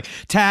here where it's like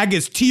tag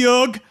is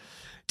tiug.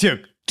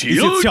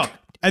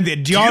 And the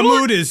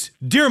Diarmid is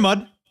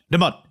Diarmid.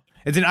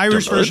 It's an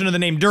Irish version of the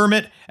name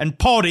Dermot, and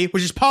Paudy,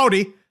 which is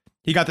Pouty.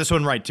 He got this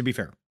one right, to be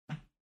fair.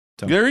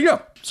 So. There you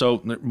go.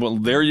 So, well,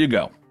 there you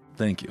go.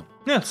 Thank you.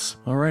 Yes.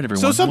 All right,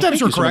 everyone. So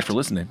sometimes we're correct. So much for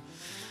listening.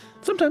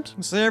 Sometimes.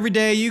 So every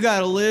day you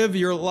gotta live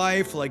your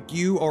life like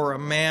you are a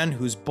man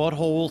whose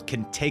butthole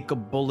can take a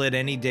bullet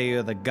any day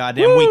of the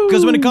goddamn week.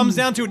 Because when it comes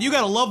down to it, you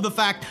gotta love the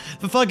fact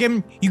that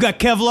fucking you got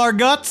Kevlar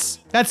guts.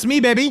 That's me,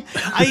 baby.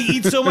 I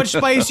eat so much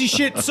spicy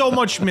shit, so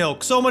much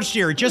milk, so much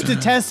dairy, just to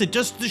test it,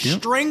 just to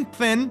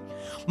strengthen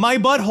my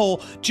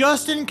butthole,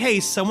 just in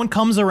case someone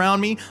comes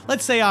around me.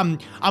 Let's say I'm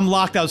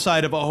locked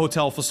outside of a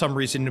hotel for some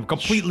reason,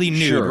 completely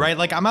nude, right?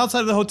 Like I'm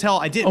outside of the hotel.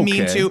 I didn't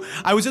mean to.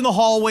 I was in the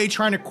hallway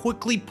trying to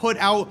quickly put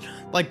out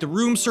like the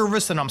room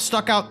service, and I'm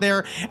stuck out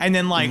there. And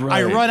then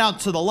I run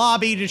out to the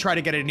lobby to try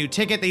to get a new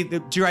ticket. They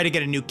try to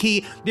get a new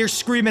key. They're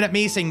screaming at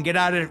me saying, "Get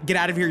out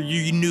of here,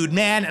 you nude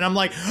man!" And I'm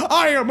like,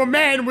 "I am a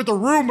man with a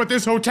room at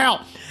this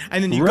hotel."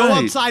 And then you go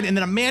outside, and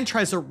then a man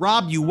tries to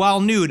rob you while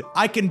nude.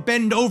 I can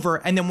bend over,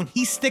 and then when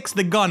he sticks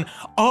the gun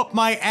up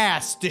my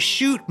ass to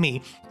shoot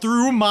me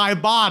through my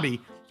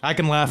body, I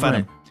can laugh at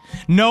him,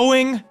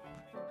 knowing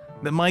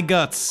that my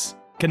guts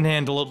can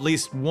handle at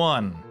least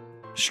one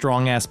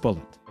strong-ass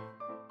bullet.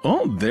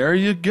 Oh, there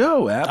you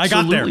go. Absolutely. I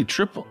got there.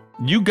 Triple.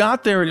 You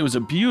got there, and it was a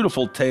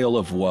beautiful tale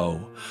of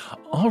woe.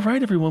 All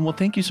right, everyone. Well,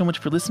 thank you so much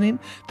for listening.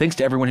 Thanks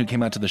to everyone who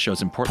came out to the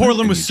shows in Portland.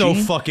 Portland was so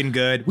fucking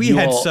good. We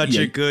had such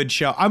a good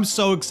show. I'm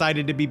so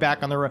excited to be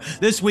back on the road.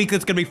 This week,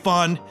 it's going to be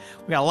fun.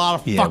 We got a lot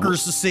of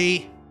fuckers to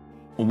see.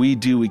 We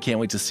do. We can't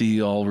wait to see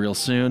you all real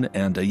soon.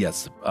 And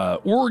yes,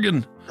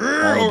 Oregon,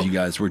 all of you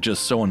guys were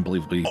just so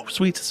unbelievably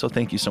sweet. So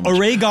thank you so much.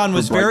 Oregon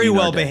was very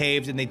well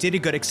behaved, and they did it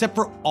good, except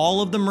for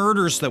all of the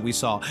murders that we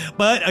saw.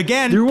 But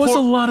again, there was a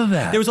lot of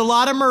that. There was a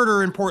lot of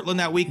murder in Portland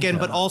that weekend,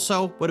 but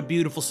also, what a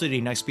beautiful city.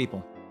 Nice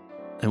people.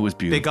 It was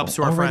beautiful. Big ups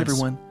to our all friends. Right,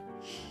 everyone.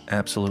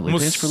 Absolutely.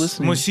 Thanks for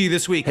listening. We'll see you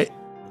this week. Hey,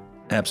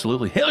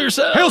 absolutely. Hail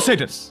yourself. Hail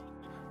Satan.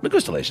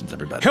 Congratulations,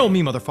 everybody. Hail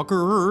me,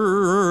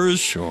 motherfuckers.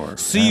 Sure.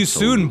 See you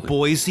soon,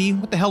 Boise.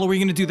 What the hell are we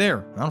going to do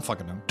there? I don't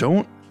fucking know.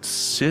 Don't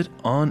sit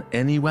on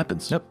any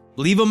weapons. Nope.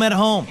 Leave them at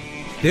home.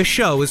 This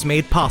show is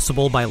made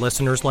possible by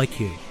listeners like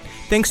you.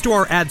 Thanks to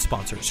our ad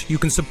sponsors, you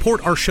can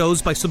support our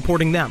shows by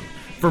supporting them.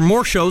 For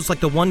more shows like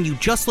the one you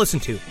just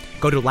listened to,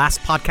 go to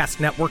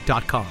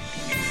lastpodcastnetwork.com.